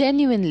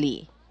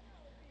 Genuinely.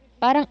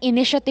 Parang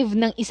initiative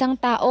ng isang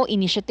tao,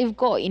 initiative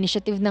ko,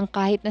 initiative ng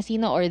kahit na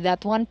sino or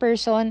that one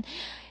person.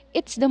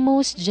 It's the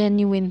most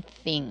genuine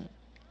thing.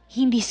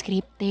 Hindi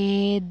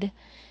scripted.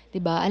 'Di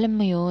ba? Alam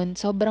mo 'yun,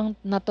 sobrang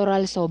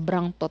natural,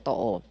 sobrang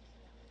totoo.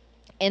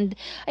 And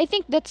I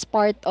think that's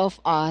part of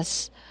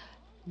us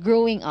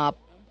growing up,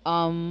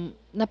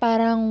 na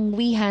parang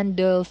we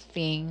handle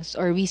things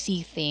or we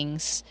see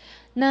things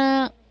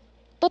na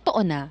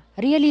totoo na,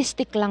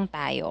 realistic lang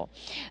tayo.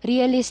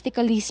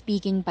 Realistically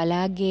speaking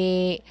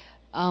palagi,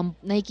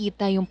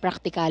 nakikita yung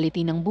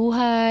practicality ng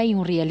buhay,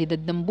 yung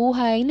realidad ng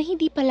buhay, na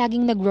hindi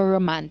palaging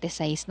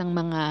nagro-romanticize ng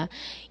mga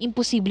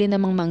imposible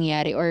namang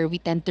mangyari, or we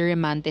tend to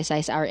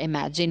romanticize our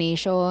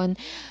imagination.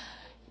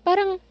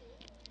 Parang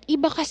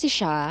iba kasi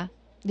siya,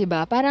 'di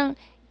ba? Parang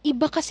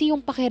iba kasi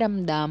yung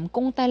pakiramdam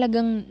kung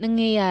talagang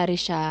nangyayari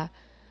siya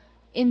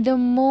in the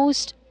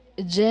most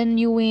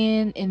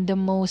genuine, in the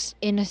most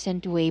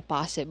innocent way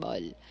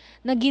possible.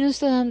 Na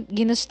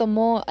ginusto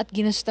mo at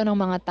ginusto ng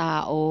mga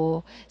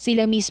tao,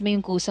 sila mismo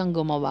yung kusang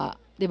gumawa,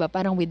 'di ba?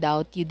 Parang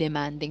without you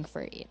demanding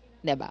for it,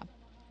 'di ba?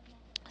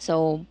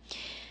 So,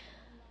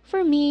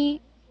 for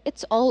me,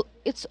 it's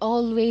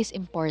always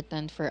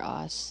important for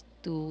us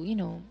to,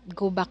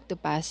 go back to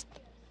past.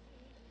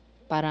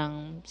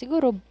 Parang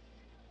siguro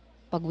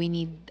pag we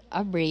need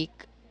a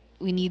break,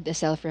 we need a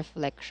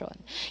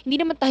self-reflection.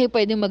 Hindi naman tayo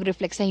pwedeng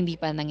mag-reflect sa hindi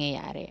pa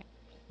nangyayari.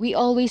 We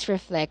always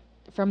reflect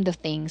from the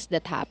things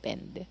that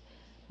happened.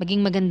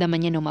 Maging maganda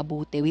man yan o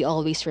mabuti, we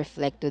always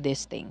reflect to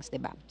these things,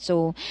 diba?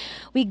 So,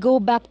 we go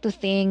back to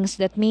things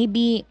that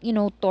maybe,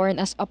 torn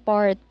us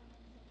apart,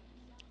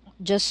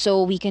 just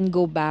so we can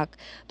go back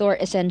to our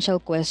essential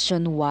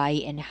question, why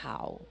and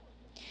how.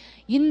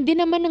 Yun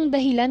din naman ang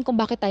dahilan kung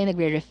bakit tayo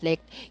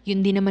nagre-reflect. Yun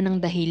din naman ang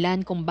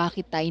dahilan kung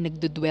bakit tayo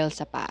nagdudwell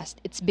sa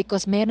past. It's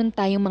because meron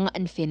tayong mga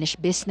unfinished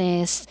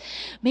business.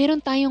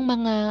 Meron tayong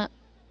mga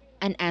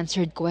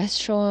unanswered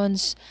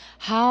questions.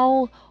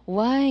 How?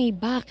 Why?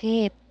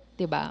 Bakit?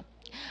 'Di ba?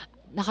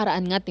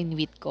 Nakaraan nga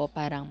tinweet ko,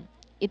 parang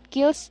it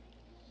kills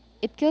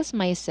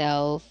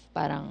myself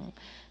parang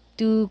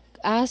to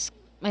ask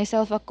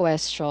myself a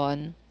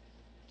question,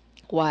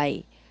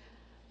 why?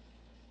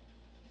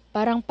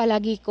 parang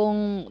palagi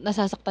kong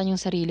nasasaktan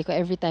yung sarili ko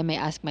every time I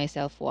ask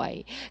myself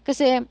why.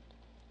 Kasi,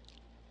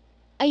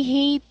 I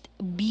hate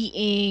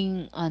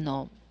being,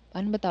 ano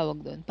ba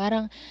tawag doon?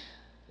 Parang,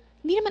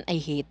 hindi naman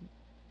I hate,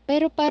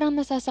 pero parang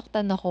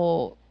nasasaktan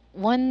ako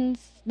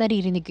once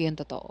naririnig ko yung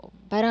totoo.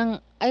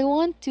 Parang, I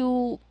want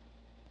to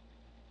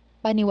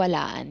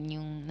paniwalaan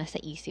yung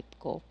nasa isip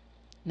ko.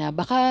 Na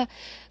baka,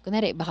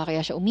 kunwari, baka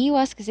kaya siya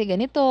umiwas kasi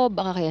ganito,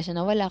 baka kaya siya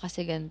nawala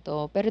kasi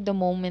ganito. Pero the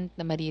moment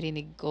na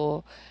maririnig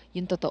ko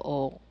yung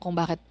totoo, kung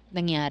bakit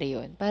nangyari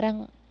yun,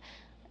 parang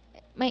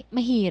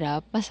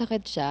mahirap,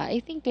 masakit siya.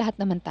 I think lahat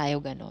naman tayo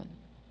ganun.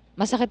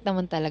 Masakit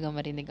naman talaga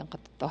marinig ang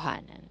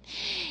katotohanan.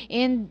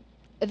 And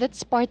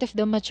that's part of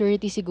the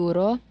maturity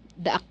siguro,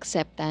 the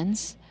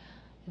acceptance,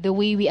 the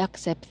way we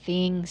accept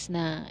things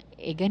na,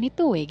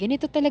 ganito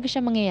talaga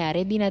siya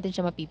mangyayari, di natin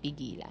siya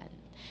mapipigilan.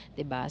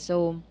 'Di ba?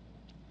 So,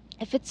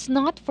 if it's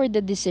not for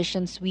the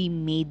decisions we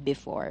made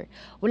before,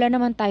 wala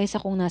naman tayo sa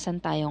kung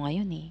nasan tayo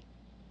ngayon eh.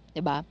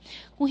 'Di ba?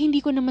 Kung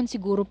hindi ko naman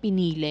siguro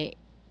pinili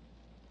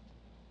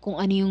kung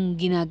ano yung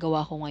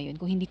ginagawa ko ngayon,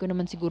 kung hindi ko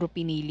naman siguro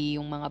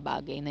pinili yung mga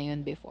bagay na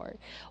yun before,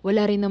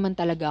 wala rin naman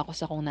talaga ako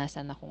sa kung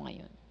nasan ako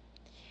ngayon.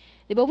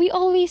 'Di ba? We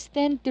always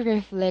tend to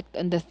reflect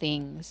on the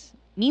things.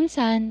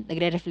 Minsan,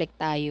 nagre-reflect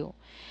tayo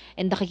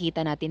and nakikita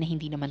natin na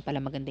hindi naman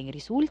pala magandang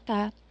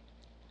resulta.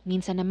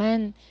 Minsan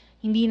naman,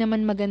 hindi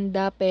naman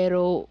maganda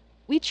pero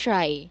we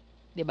try,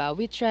 'di ba?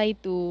 We try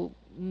to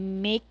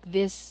make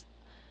this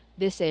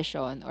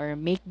decision or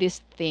make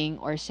this thing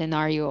or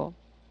scenario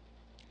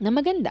na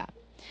maganda.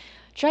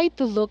 Try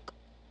to look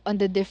on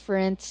the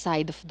different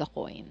side of the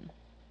coin.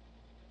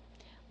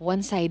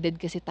 One-sided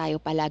kasi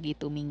tayo palagi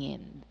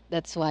tumingin.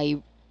 That's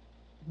why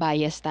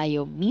bias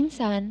tayo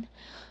minsan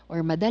or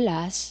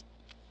madalas.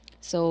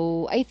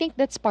 So, I think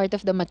that's part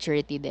of the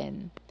maturity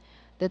then.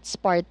 That's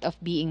part of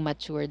being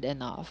matured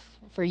enough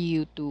for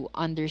you to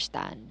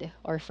understand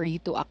or for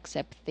you to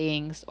accept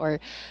things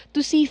or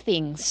to see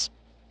things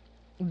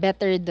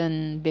better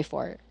than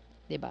before,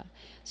 'di ba?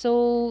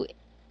 So,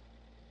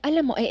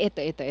 alam mo,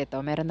 ito,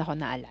 meron ako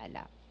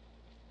naalala.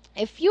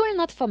 If you are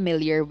not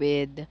familiar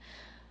with,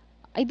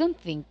 I don't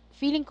think,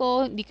 feeling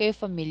ko hindi kayo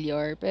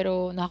familiar,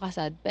 pero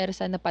nakakasad, pero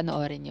sana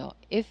panoorin nyo.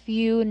 If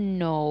you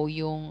know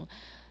yung,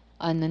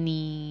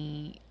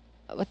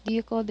 what do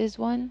you call this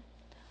one?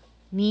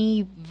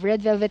 Ni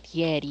Red Velvet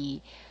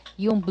Yeri,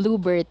 yung Blue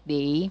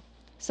Birthday.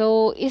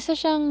 So, isa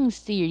siyang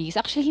series.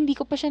 Actually, hindi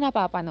ko pa siya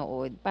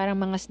napapanood. Parang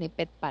mga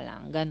snippet pa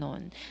lang,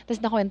 ganon.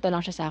 Tapos nakwento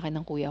lang siya sa akin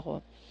ng kuya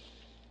ko.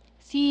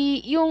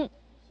 Yung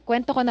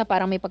kwento ko na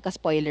parang may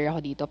pagka-spoiler ako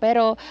dito.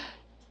 Pero,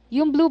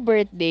 yung Blue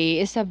Birthday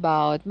is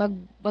about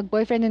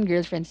mag-boyfriend and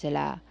girlfriend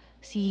sila.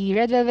 Si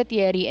Red Velvet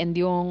Yeri and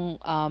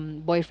yung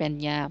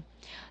boyfriend niya.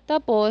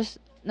 Tapos,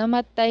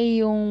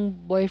 namatay yung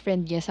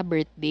boyfriend niya sa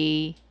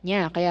birthday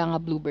niya. Kaya nga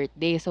Blue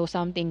Birthday. So,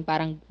 something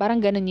parang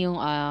ganun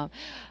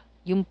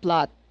yung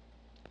plot.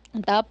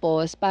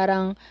 Tapos,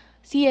 parang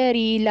si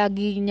Yeri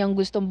lagi niyang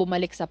gustong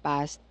bumalik sa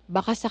past.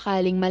 Baka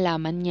sakaling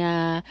malaman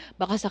niya,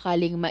 baka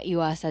sakaling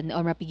maiwasan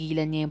or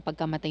mapigilan niya yung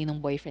pagkamatay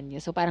ng boyfriend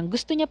niya. So, parang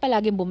gusto niya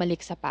palaging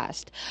bumalik sa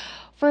past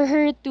for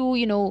her to,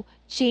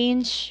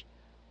 change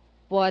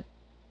what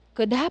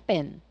could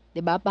happen.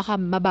 'Di ba?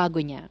 Baka mabago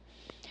niya.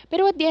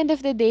 Pero at the end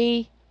of the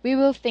day, we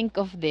will think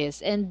of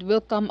this and we'll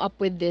come up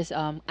with this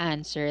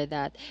answer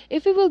that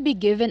if we will be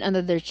given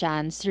another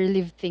chance to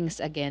relive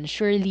things again,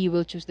 surely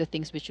we'll choose the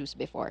things we choose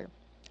before.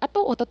 At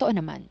totoo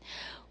naman.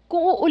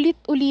 Kung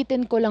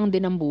uulit-ulitin ko lang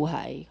din ang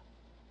buhay,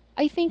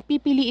 I think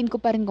pipiliin ko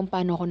pa rin kung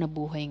paano ako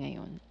nabuhay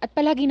ngayon. At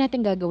palagi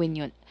natin gagawin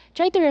yun.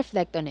 Try to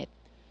reflect on it.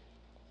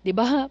 'Di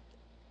ba?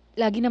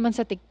 Lagi naman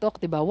sa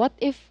TikTok, 'di ba? What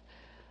if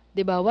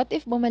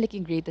bumalik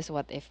yung greatest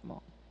what if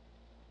mo?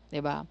 'Di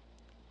ba?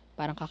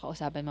 Parang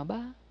kakausapin mo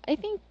ba? I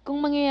think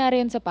kung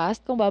mangyayari yun sa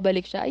past, kung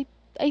babalik siya,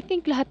 I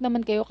think lahat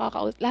naman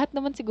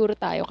siguro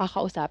tayo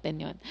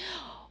kakausapin yun.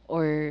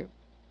 Or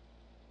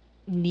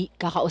hindi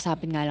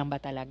kakausapin nga lang ba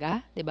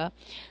talaga, 'di ba?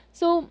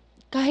 So,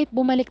 kahit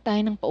bumalik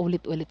tayo ng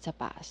paulit-ulit sa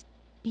past,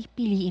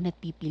 pipiliin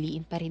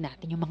pa rin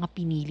natin yung mga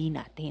pinili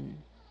natin.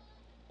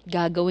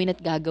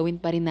 Gagawin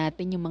pa rin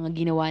natin yung mga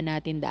ginawa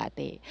natin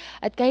dati.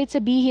 At kahit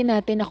sabihin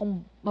natin na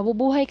kung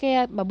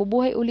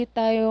mabubuhay ulit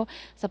tayo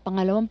sa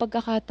pangalawang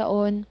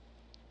pagkakataon,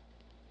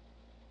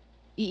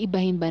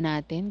 iibahin ba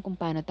natin kung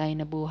paano tayo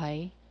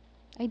nabuhay?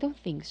 I don't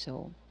think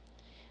so.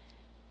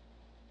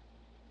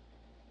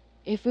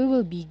 If we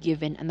will be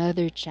given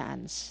another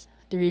chance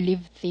to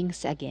relive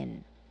things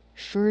again,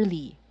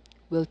 surely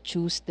we'll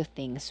choose the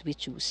things we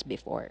choose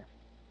before.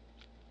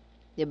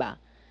 'Di ba?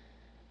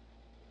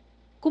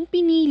 Kung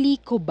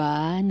pinili ko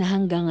ba na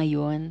hanggang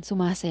ngayon,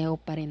 sumasayaw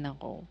pa rin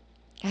ako.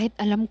 Kahit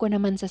alam ko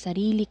naman sa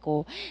sarili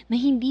ko na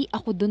hindi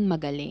ako dun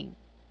magaling.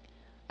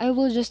 I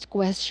will just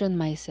question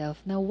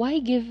myself na why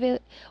give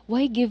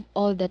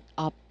all that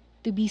up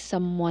to be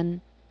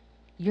someone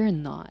you're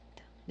not?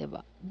 'Di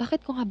ba?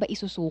 Bakit ko nga ba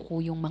isusuko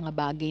yung mga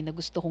bagay na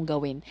gusto kong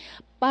gawin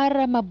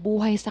para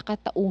mabuhay sa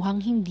katauhang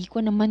hindi ko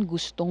naman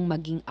gustong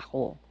maging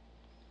ako?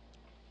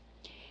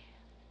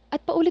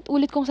 At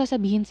paulit-ulit kong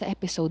sasabihin sa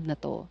episode na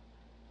to,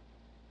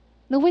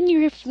 Now, when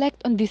you reflect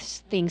on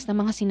these things na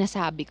mga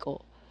sinasabi ko,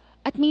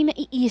 at may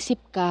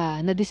naiisip ka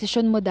na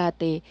desisyon mo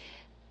dati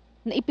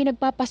na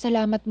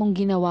ipinagpapasalamat mong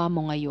ginawa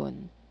mo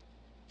ngayon,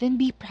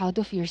 then be proud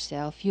of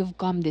yourself. You've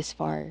come this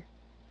far.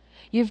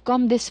 You've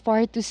come this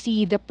far to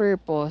see the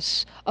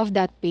purpose of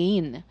that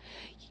pain.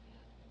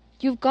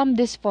 You've come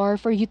this far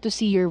for you to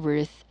see your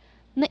worth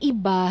na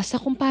iba sa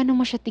kung paano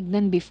mo siya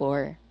tignan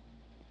before.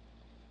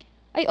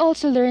 I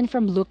also learned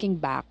from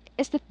looking back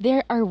is that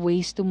there are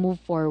ways to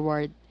move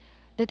forward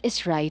that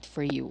is right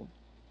for you.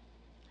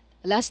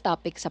 Last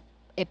topic sa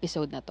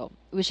episode na to,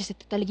 which is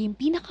ito talaga yung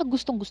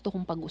pinakagustong-gusto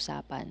kong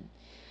pag-usapan.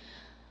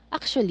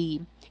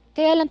 Actually,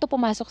 kaya lang to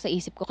pumasok sa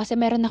isip ko kasi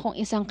meron akong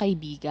isang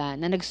kaibigan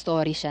na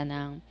nag-story siya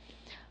ng,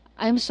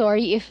 I'm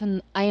sorry if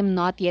I am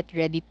not yet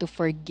ready to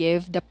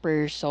forgive the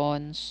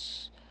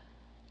persons.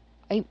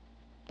 Ay,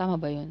 tama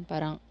ba yun?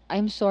 Parang,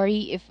 I'm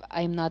sorry if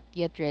I'm not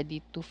yet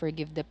ready to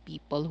forgive the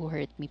people who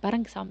hurt me.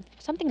 Parang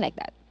something like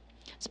that.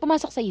 So,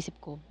 pumasok sa isip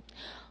ko,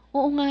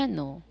 oo nga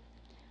no,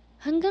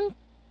 hanggang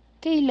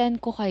kailan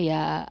ko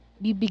kaya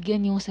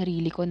bibigyan yung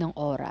sarili ko ng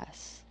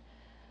oras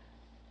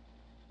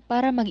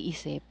para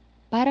mag-isip,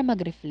 para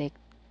mag-reflect,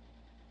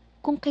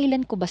 kung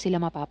kailan ko ba sila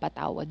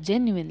mapapatawad,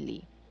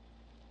 genuinely.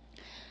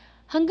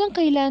 Hanggang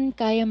kailan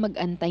kaya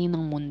mag-antay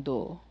ng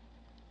mundo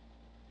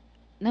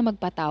na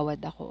magpatawad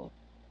ako,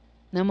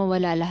 na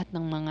mawala lahat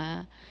ng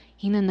mga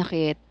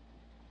hinanakit,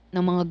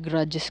 ng mga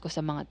grudges ko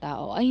sa mga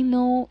tao. I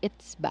know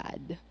it's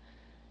bad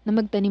na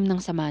magtanim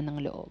ng sama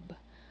ng loob.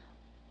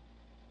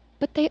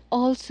 But I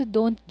also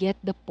don't get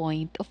the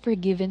point of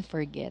forgive and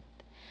forget.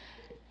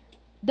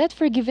 That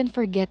forgive and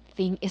forget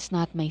thing is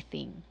not my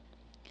thing.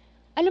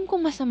 Alam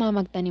kong masama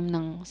magtanim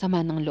ng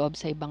sama ng loob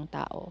sa ibang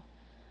tao.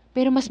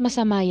 Pero mas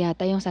masama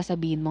yata yung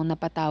sasabihin mong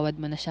napatawad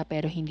mo na siya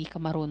pero hindi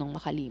ka marunong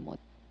makalimot.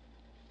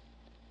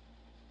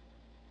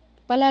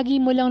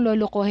 Palagi mo lang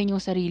lolokohin yung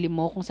sarili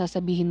mo kung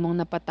sasabihin mong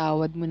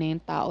napatawad mo na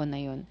yung tao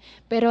na yun.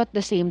 Pero at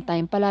the same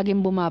time,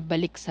 palaging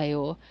bumabalik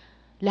sa'yo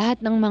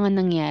lahat ng mga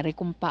nangyari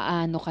kung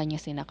paano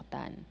kanya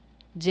sinaktan.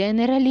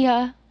 Generally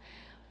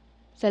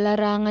sa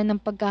larangan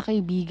ng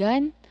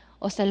pagkakaibigan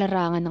o sa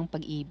larangan ng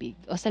pag-ibig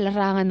o sa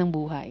larangan ng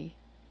buhay.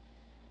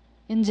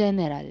 In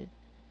general.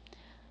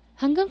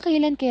 Hanggang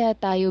kailan kaya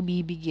tayo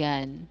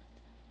bibigyan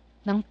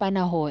ng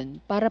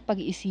panahon para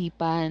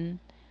pag-isipan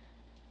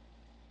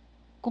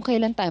kung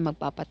kailan tayo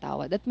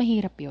magpapatawad? At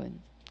mahirap yun.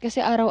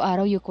 Kasi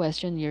araw-araw you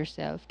question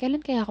yourself,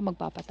 kailan kaya ako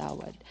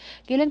magpapatawad?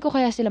 Kailan ko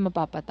kaya sila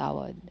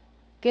mapapatawad?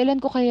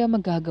 Kailan ko kaya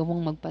magagawang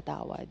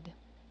magpatawad?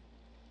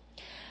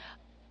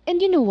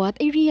 And you know what?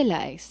 I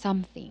realized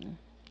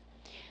something.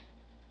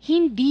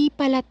 Hindi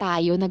pala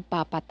tayo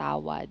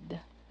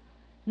nagpapatawad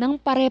ng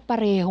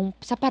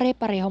sa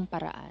pare-parehong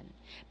paraan.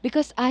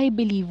 Because I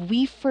believe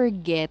we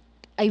forgive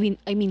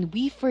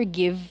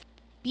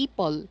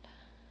people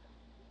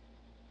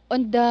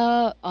on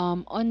the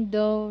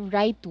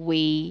right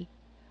way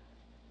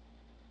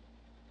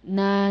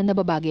na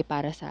nababagay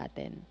para sa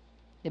atin.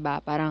 'Di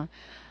ba? Parang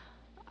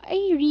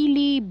I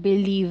really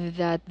believe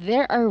that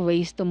there are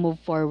ways to move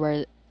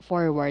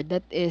forward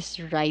that is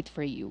right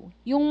for you.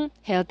 Yung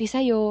healthy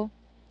sa'yo,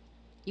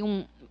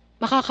 yung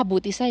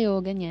makakabuti sa'yo,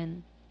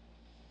 ganyan.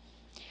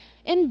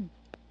 And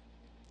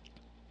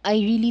I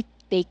really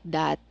take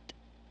that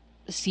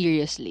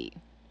seriously.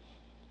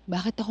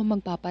 Bakit ako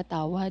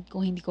magpapatawad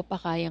kung hindi ko pa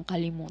kayang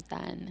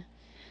kalimutan?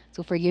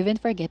 So, forgive and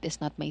forget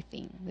is not my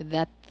thing.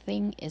 That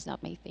thing is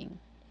not my thing.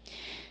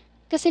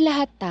 Kasi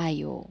lahat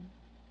tayo,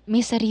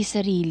 may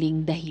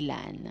sari-sariling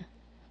dahilan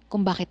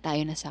kung bakit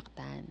tayo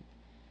nasaktan.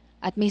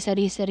 At may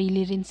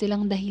sari-sarili rin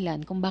silang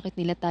dahilan kung bakit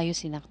nila tayo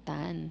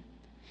sinaktan.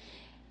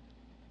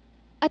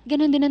 At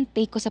ganun din ang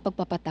take ko sa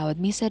pagpapatawad.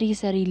 May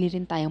sari-sarili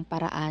rin tayong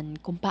paraan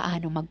kung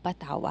paano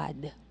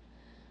magpatawad.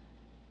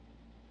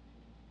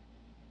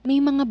 May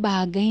mga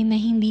bagay na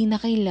hindi na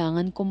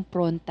kailangan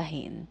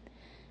kumprontahin.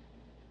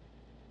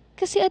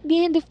 Kasi at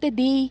the end of the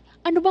day,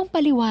 ano bang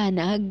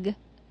paliwanag?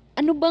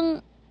 Ano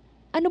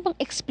bang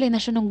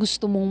eksplanasyon ang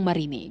gusto mong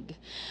marinig?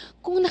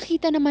 Kung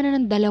nakita naman na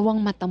ng dalawang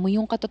mata mo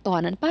yung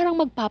katotohanan, parang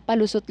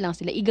magpapalusot lang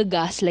sila,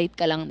 igagaslight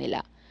ka lang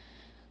nila.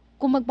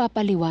 Kung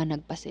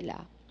magpapaliwanag pa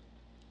sila.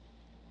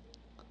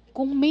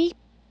 Kung may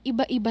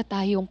iba-iba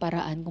tayong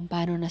paraan kung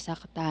paano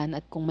nasaktan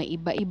at kung may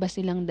iba-iba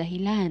silang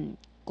dahilan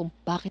kung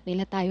bakit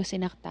nila tayo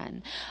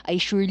sinaktan, I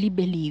surely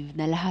believe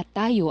na lahat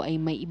tayo ay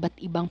may iba't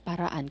ibang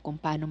paraan kung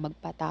paano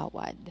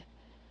magpatawad.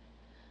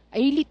 I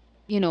really,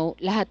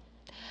 lahat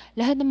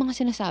ng mga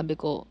sinasabi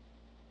ko,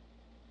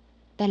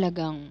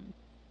 talagang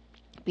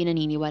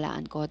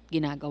pinaniniwalaan ko at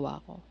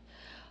ginagawa ko.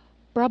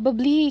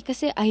 Probably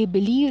kasi I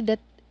believe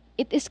that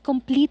it is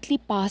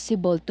completely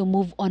possible to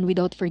move on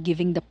without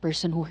forgiving the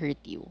person who hurt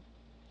you.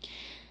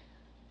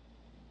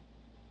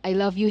 I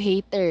Love You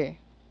Hater,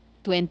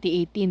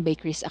 2018 by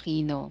Chris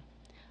Aquino.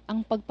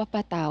 Ang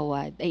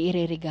pagpapatawad ay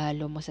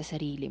ireregalo mo sa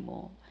sarili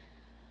mo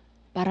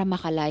para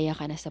makalaya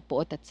ka na sa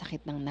puot at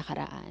sakit ng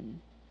nakaraan.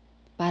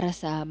 Para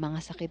sa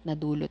mga sakit na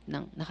dulot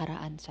ng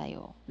nakaraan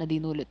sa'yo, na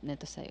dinulot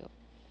nito sa'yo.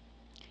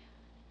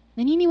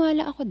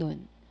 Naniniwala ako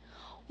dun.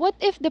 What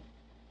if the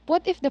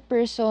What if the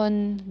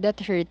person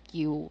that hurt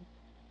you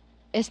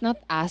is not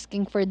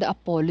asking for the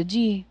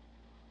apology?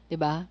 'Di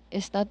ba?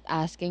 Is not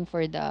asking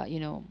for the,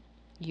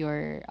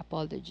 your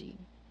apology.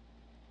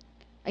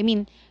 I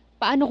mean,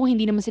 paano kung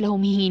hindi naman sila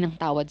humihingi ng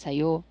tawad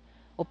sa'yo?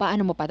 O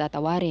paano mo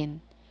patatawarin?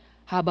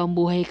 Habang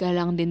buhay ka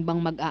lang din bang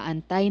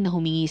mag-aantay na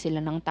humingi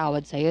sila ng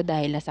tawad sa'yo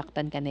dahil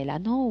nasaktan ka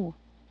nila? No.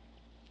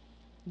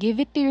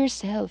 Give it to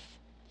yourself.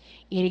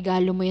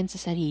 Iregalo mo yan sa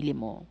sarili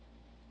mo.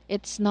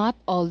 It's not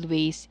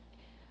always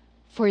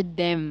for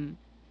them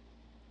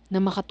na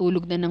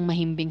makatulog na ng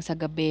mahimbing sa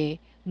gabi,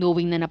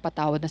 knowing na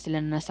napatawad na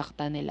sila na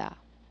nasaktan nila.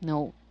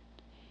 No.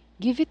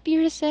 Give it to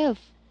yourself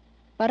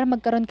para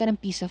magkaroon ka ng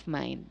peace of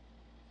mind.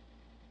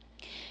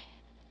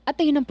 At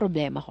ayun ang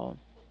problema ko.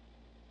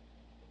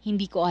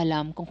 Hindi ko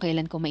alam kung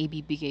kailan ko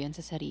maibibigay yun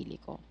sa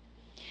sarili ko.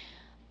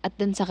 At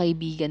dun sa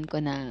kaibigan ko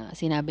na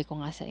sinabi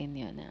ko nga sa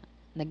inyo na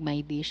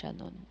nag-my day siya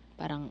nun.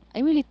 Parang,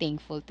 I'm really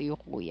thankful to you,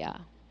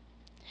 kuya.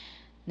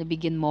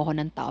 Nabigyan mo ako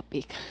ng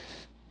topic.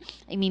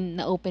 I mean,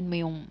 na-open mo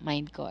yung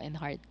mind ko and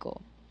heart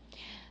ko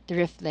to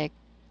reflect,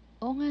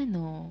 nga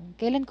no,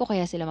 kailan ko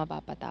kaya sila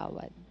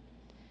mapapatawad?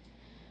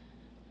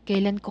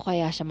 Kailan ko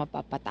kaya siya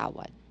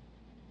mapapatawad?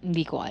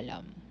 Hindi ko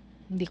alam.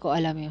 Hindi ko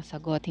alam yung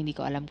sagot, hindi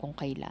ko alam kung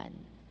kailan.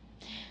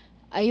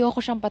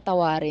 Ayoko siyang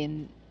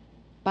patawarin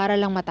para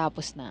lang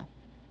matapos na.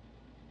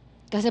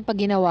 Kasi pag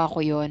ginawa ko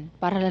yon,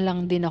 para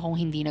lang din akong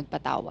hindi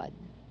nagpatawad.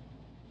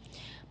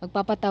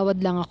 Magpapatawad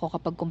lang ako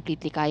kapag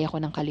completely kaya ko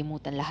nang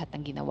kalimutan lahat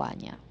ng ginawa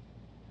niya.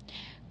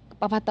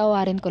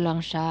 Papatawarin ko lang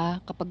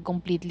siya kapag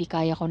completely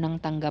kaya ko nang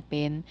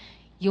tanggapin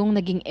yung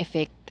naging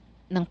effect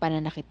ng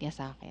pananakit niya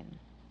sa akin.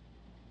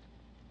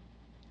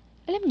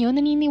 Alam niyo,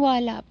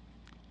 naniniwala.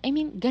 I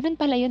mean, ganun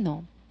pala yun,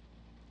 no?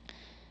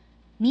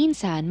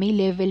 Minsan, may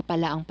level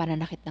pala ang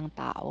pananakit ng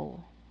tao.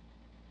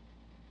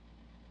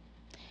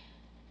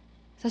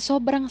 Sa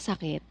sobrang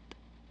sakit,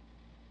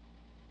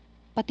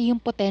 pati yung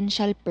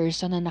potential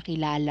person na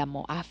nakilala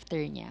mo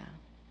after niya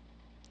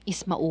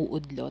is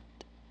mauudlot.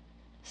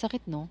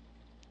 Sakit, no?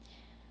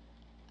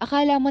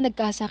 Akala mo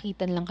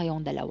nagkasakitan lang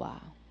kayong dalawa.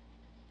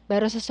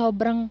 Pero sa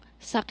sobrang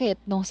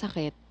sakit,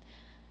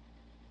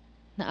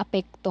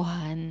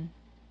 naapektuhan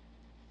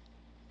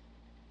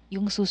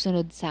yung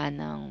susunod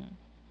sanang,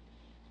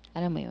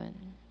 alam mo yun,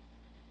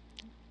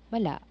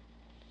 wala.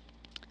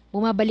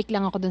 Bumabalik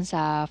lang ako dun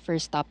sa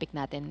first topic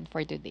natin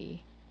for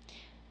today.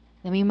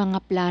 Na may mga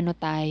plano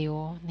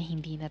tayo na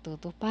hindi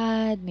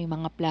natutupad, may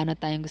mga plano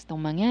tayong gustong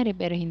mangyari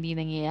pero hindi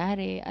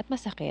nangyayari at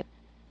masakit.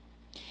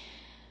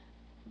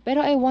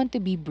 Pero I want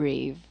to be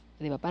brave,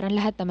 'di ba? Parang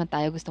lahat naman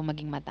tayo gustong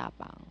maging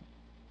matapang.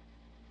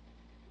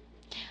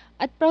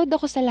 At proud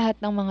ako sa lahat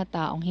ng mga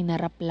taong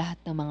hinarap lahat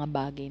ng mga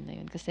bagay na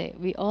yun kasi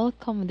we all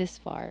come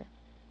this far.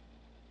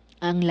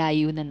 Ang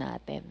layo na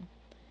natin.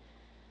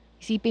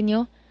 Isipin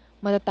nyo,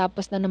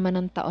 matatapos na naman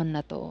ang taon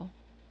na to.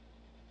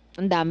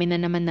 Ang dami na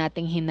naman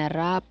nating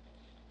hinarap.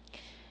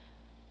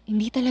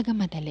 Hindi talaga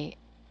madali.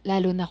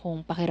 Lalo na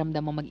kung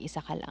pakiramdam mo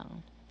mag-isa ka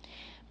lang.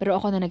 Pero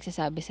ako na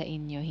nagsasabi sa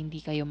inyo, hindi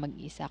kayo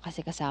mag-isa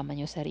kasi kasama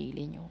nyo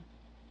sarili nyo.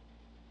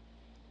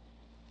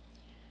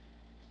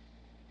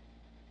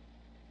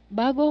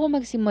 Bago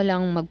ako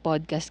magsimulang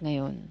mag-podcast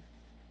ngayon,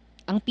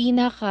 ang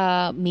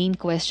pinaka main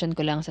question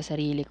ko lang sa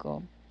sarili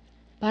ko,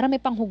 para may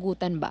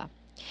panghugutan ba?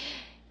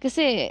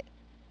 Kasi,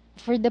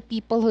 for the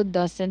people who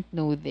doesn't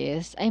know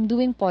this, I'm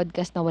doing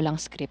podcast na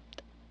walang script.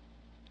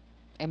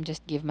 I'm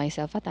just give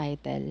myself a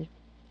title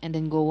and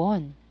then go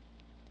on.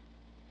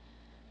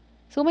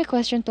 So my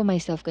question to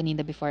myself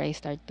kanina before I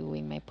start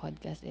doing my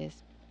podcast is,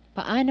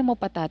 paano mo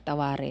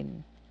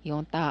patatawarin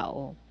yung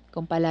tao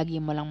kung palagi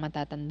mo lang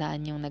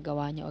matatandaan yung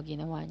nagawa niya o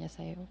ginawa niya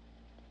sa'yo?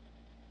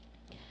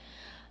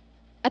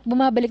 At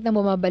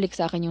bumabalik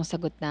sa akin yung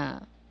sagot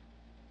na,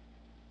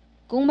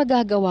 kung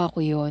magagawa ko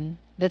yun,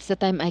 that's the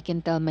time I can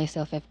tell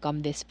myself I've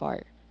come this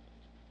far.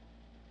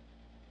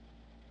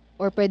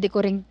 Or pwede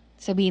ko ring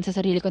sabihin sa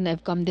sarili ko na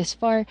I've come this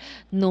far,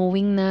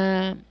 knowing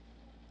na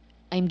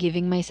I'm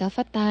giving myself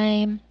a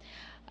time,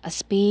 a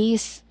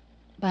space,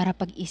 para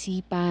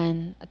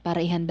pag-isipan at para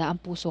ihanda ang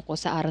puso ko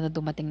sa araw na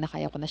dumating na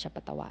kaya ko na siya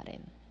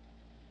patawarin.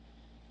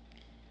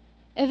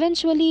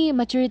 Eventually,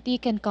 maturity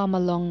can come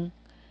along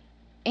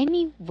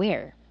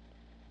anywhere.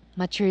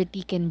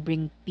 Maturity can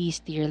bring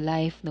peace to your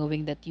life,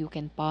 knowing that you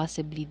can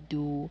possibly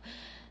do,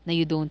 na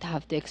you don't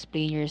have to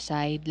explain your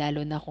side,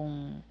 lalo na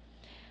kung,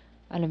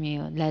 alam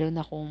niyo yun, lalo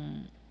na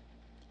kung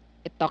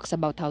it talks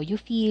about how you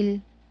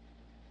feel.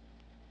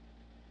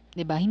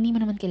 Diba? Hindi mo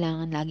naman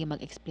kailangan lagi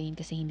mag-explain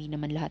kasi hindi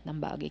naman lahat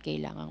ng bagay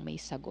kailangang may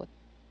sagot.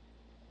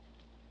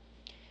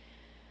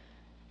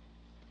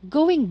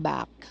 Going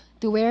back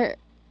to where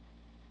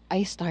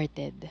I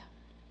started,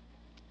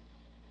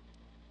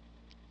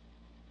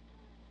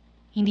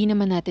 hindi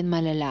naman natin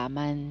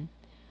malalaman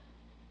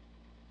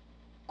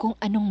kung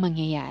anong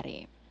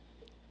mangyayari.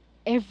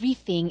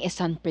 Everything is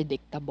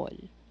unpredictable.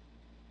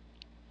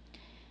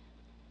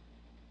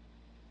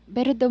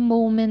 Pero the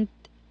moment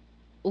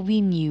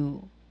we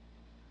knew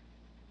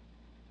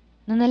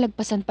na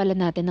nalagpasan pala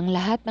natin ang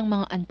lahat ng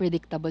mga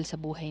unpredictable sa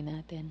buhay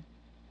natin,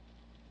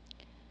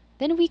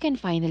 then we can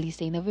finally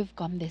say na we've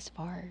come this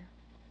far.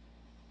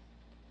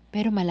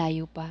 Pero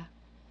malayo pa.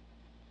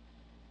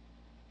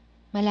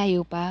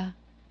 Malayo pa,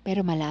 pero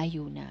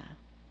malayo na.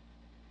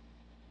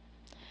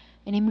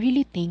 And I'm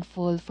really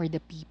thankful for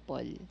the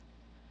people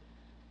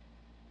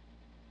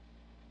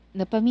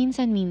na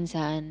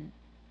paminsan-minsan,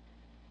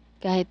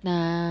 kahit na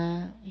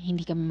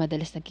hindi kami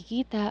madalas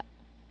nagkikita,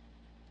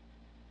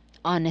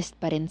 honest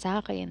pa rin sa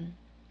akin.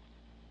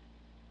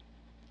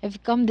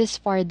 I've come this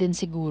far din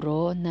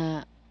siguro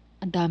na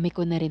ang dami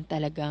ko na rin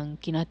talagang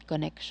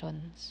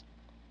connections.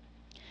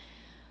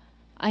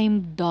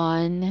 I'm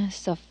done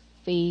sa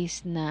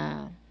phase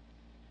na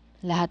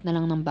lahat na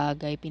lang ng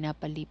bagay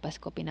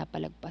pinapalipas ko,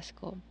 pinapalagpas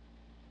ko.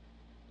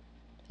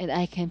 And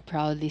I can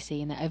proudly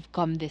say na I've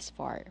come this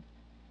far.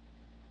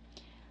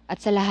 At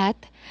sa lahat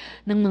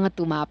ng mga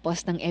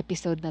tumapos ng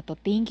episode na to,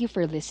 thank you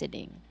for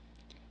listening.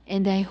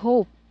 And I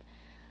hope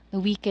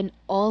that we can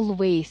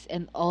always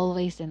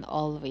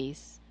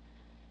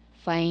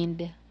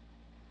find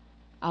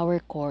our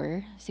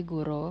core,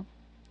 siguro.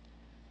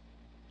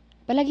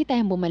 Palagi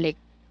tayong bumalik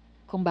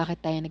kung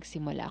bakit tayo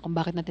nagsimula, kung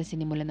bakit natin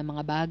sinimulan ng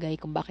mga bagay,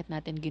 kung bakit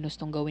natin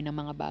ginustong gawin ng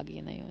mga bagay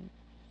na yun.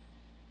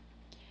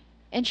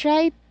 And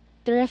try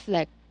to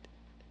reflect.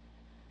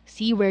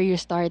 See where you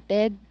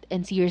started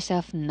and see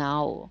yourself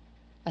now.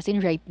 As in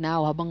right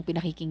now, habang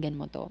pinakikinggan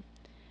mo to.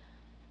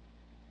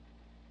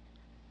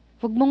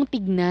 Huwag mong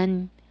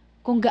tignan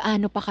kung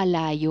gaano pa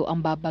kalayo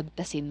ang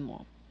babagtasin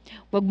mo.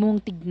 Huwag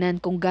mong tignan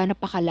kung gaano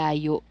pa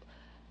kalayo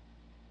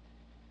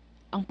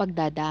ang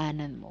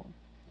pagdadaanan mo.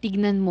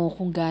 Tignan mo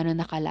kung gaano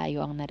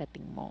nakalayo ang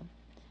narating mo.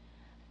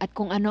 At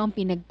kung ano ang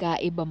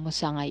pinagkaiba mo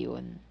sa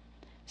ngayon,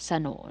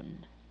 sa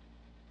noon.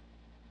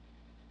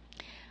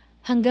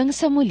 Hanggang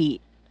sa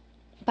muli,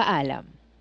 paalam.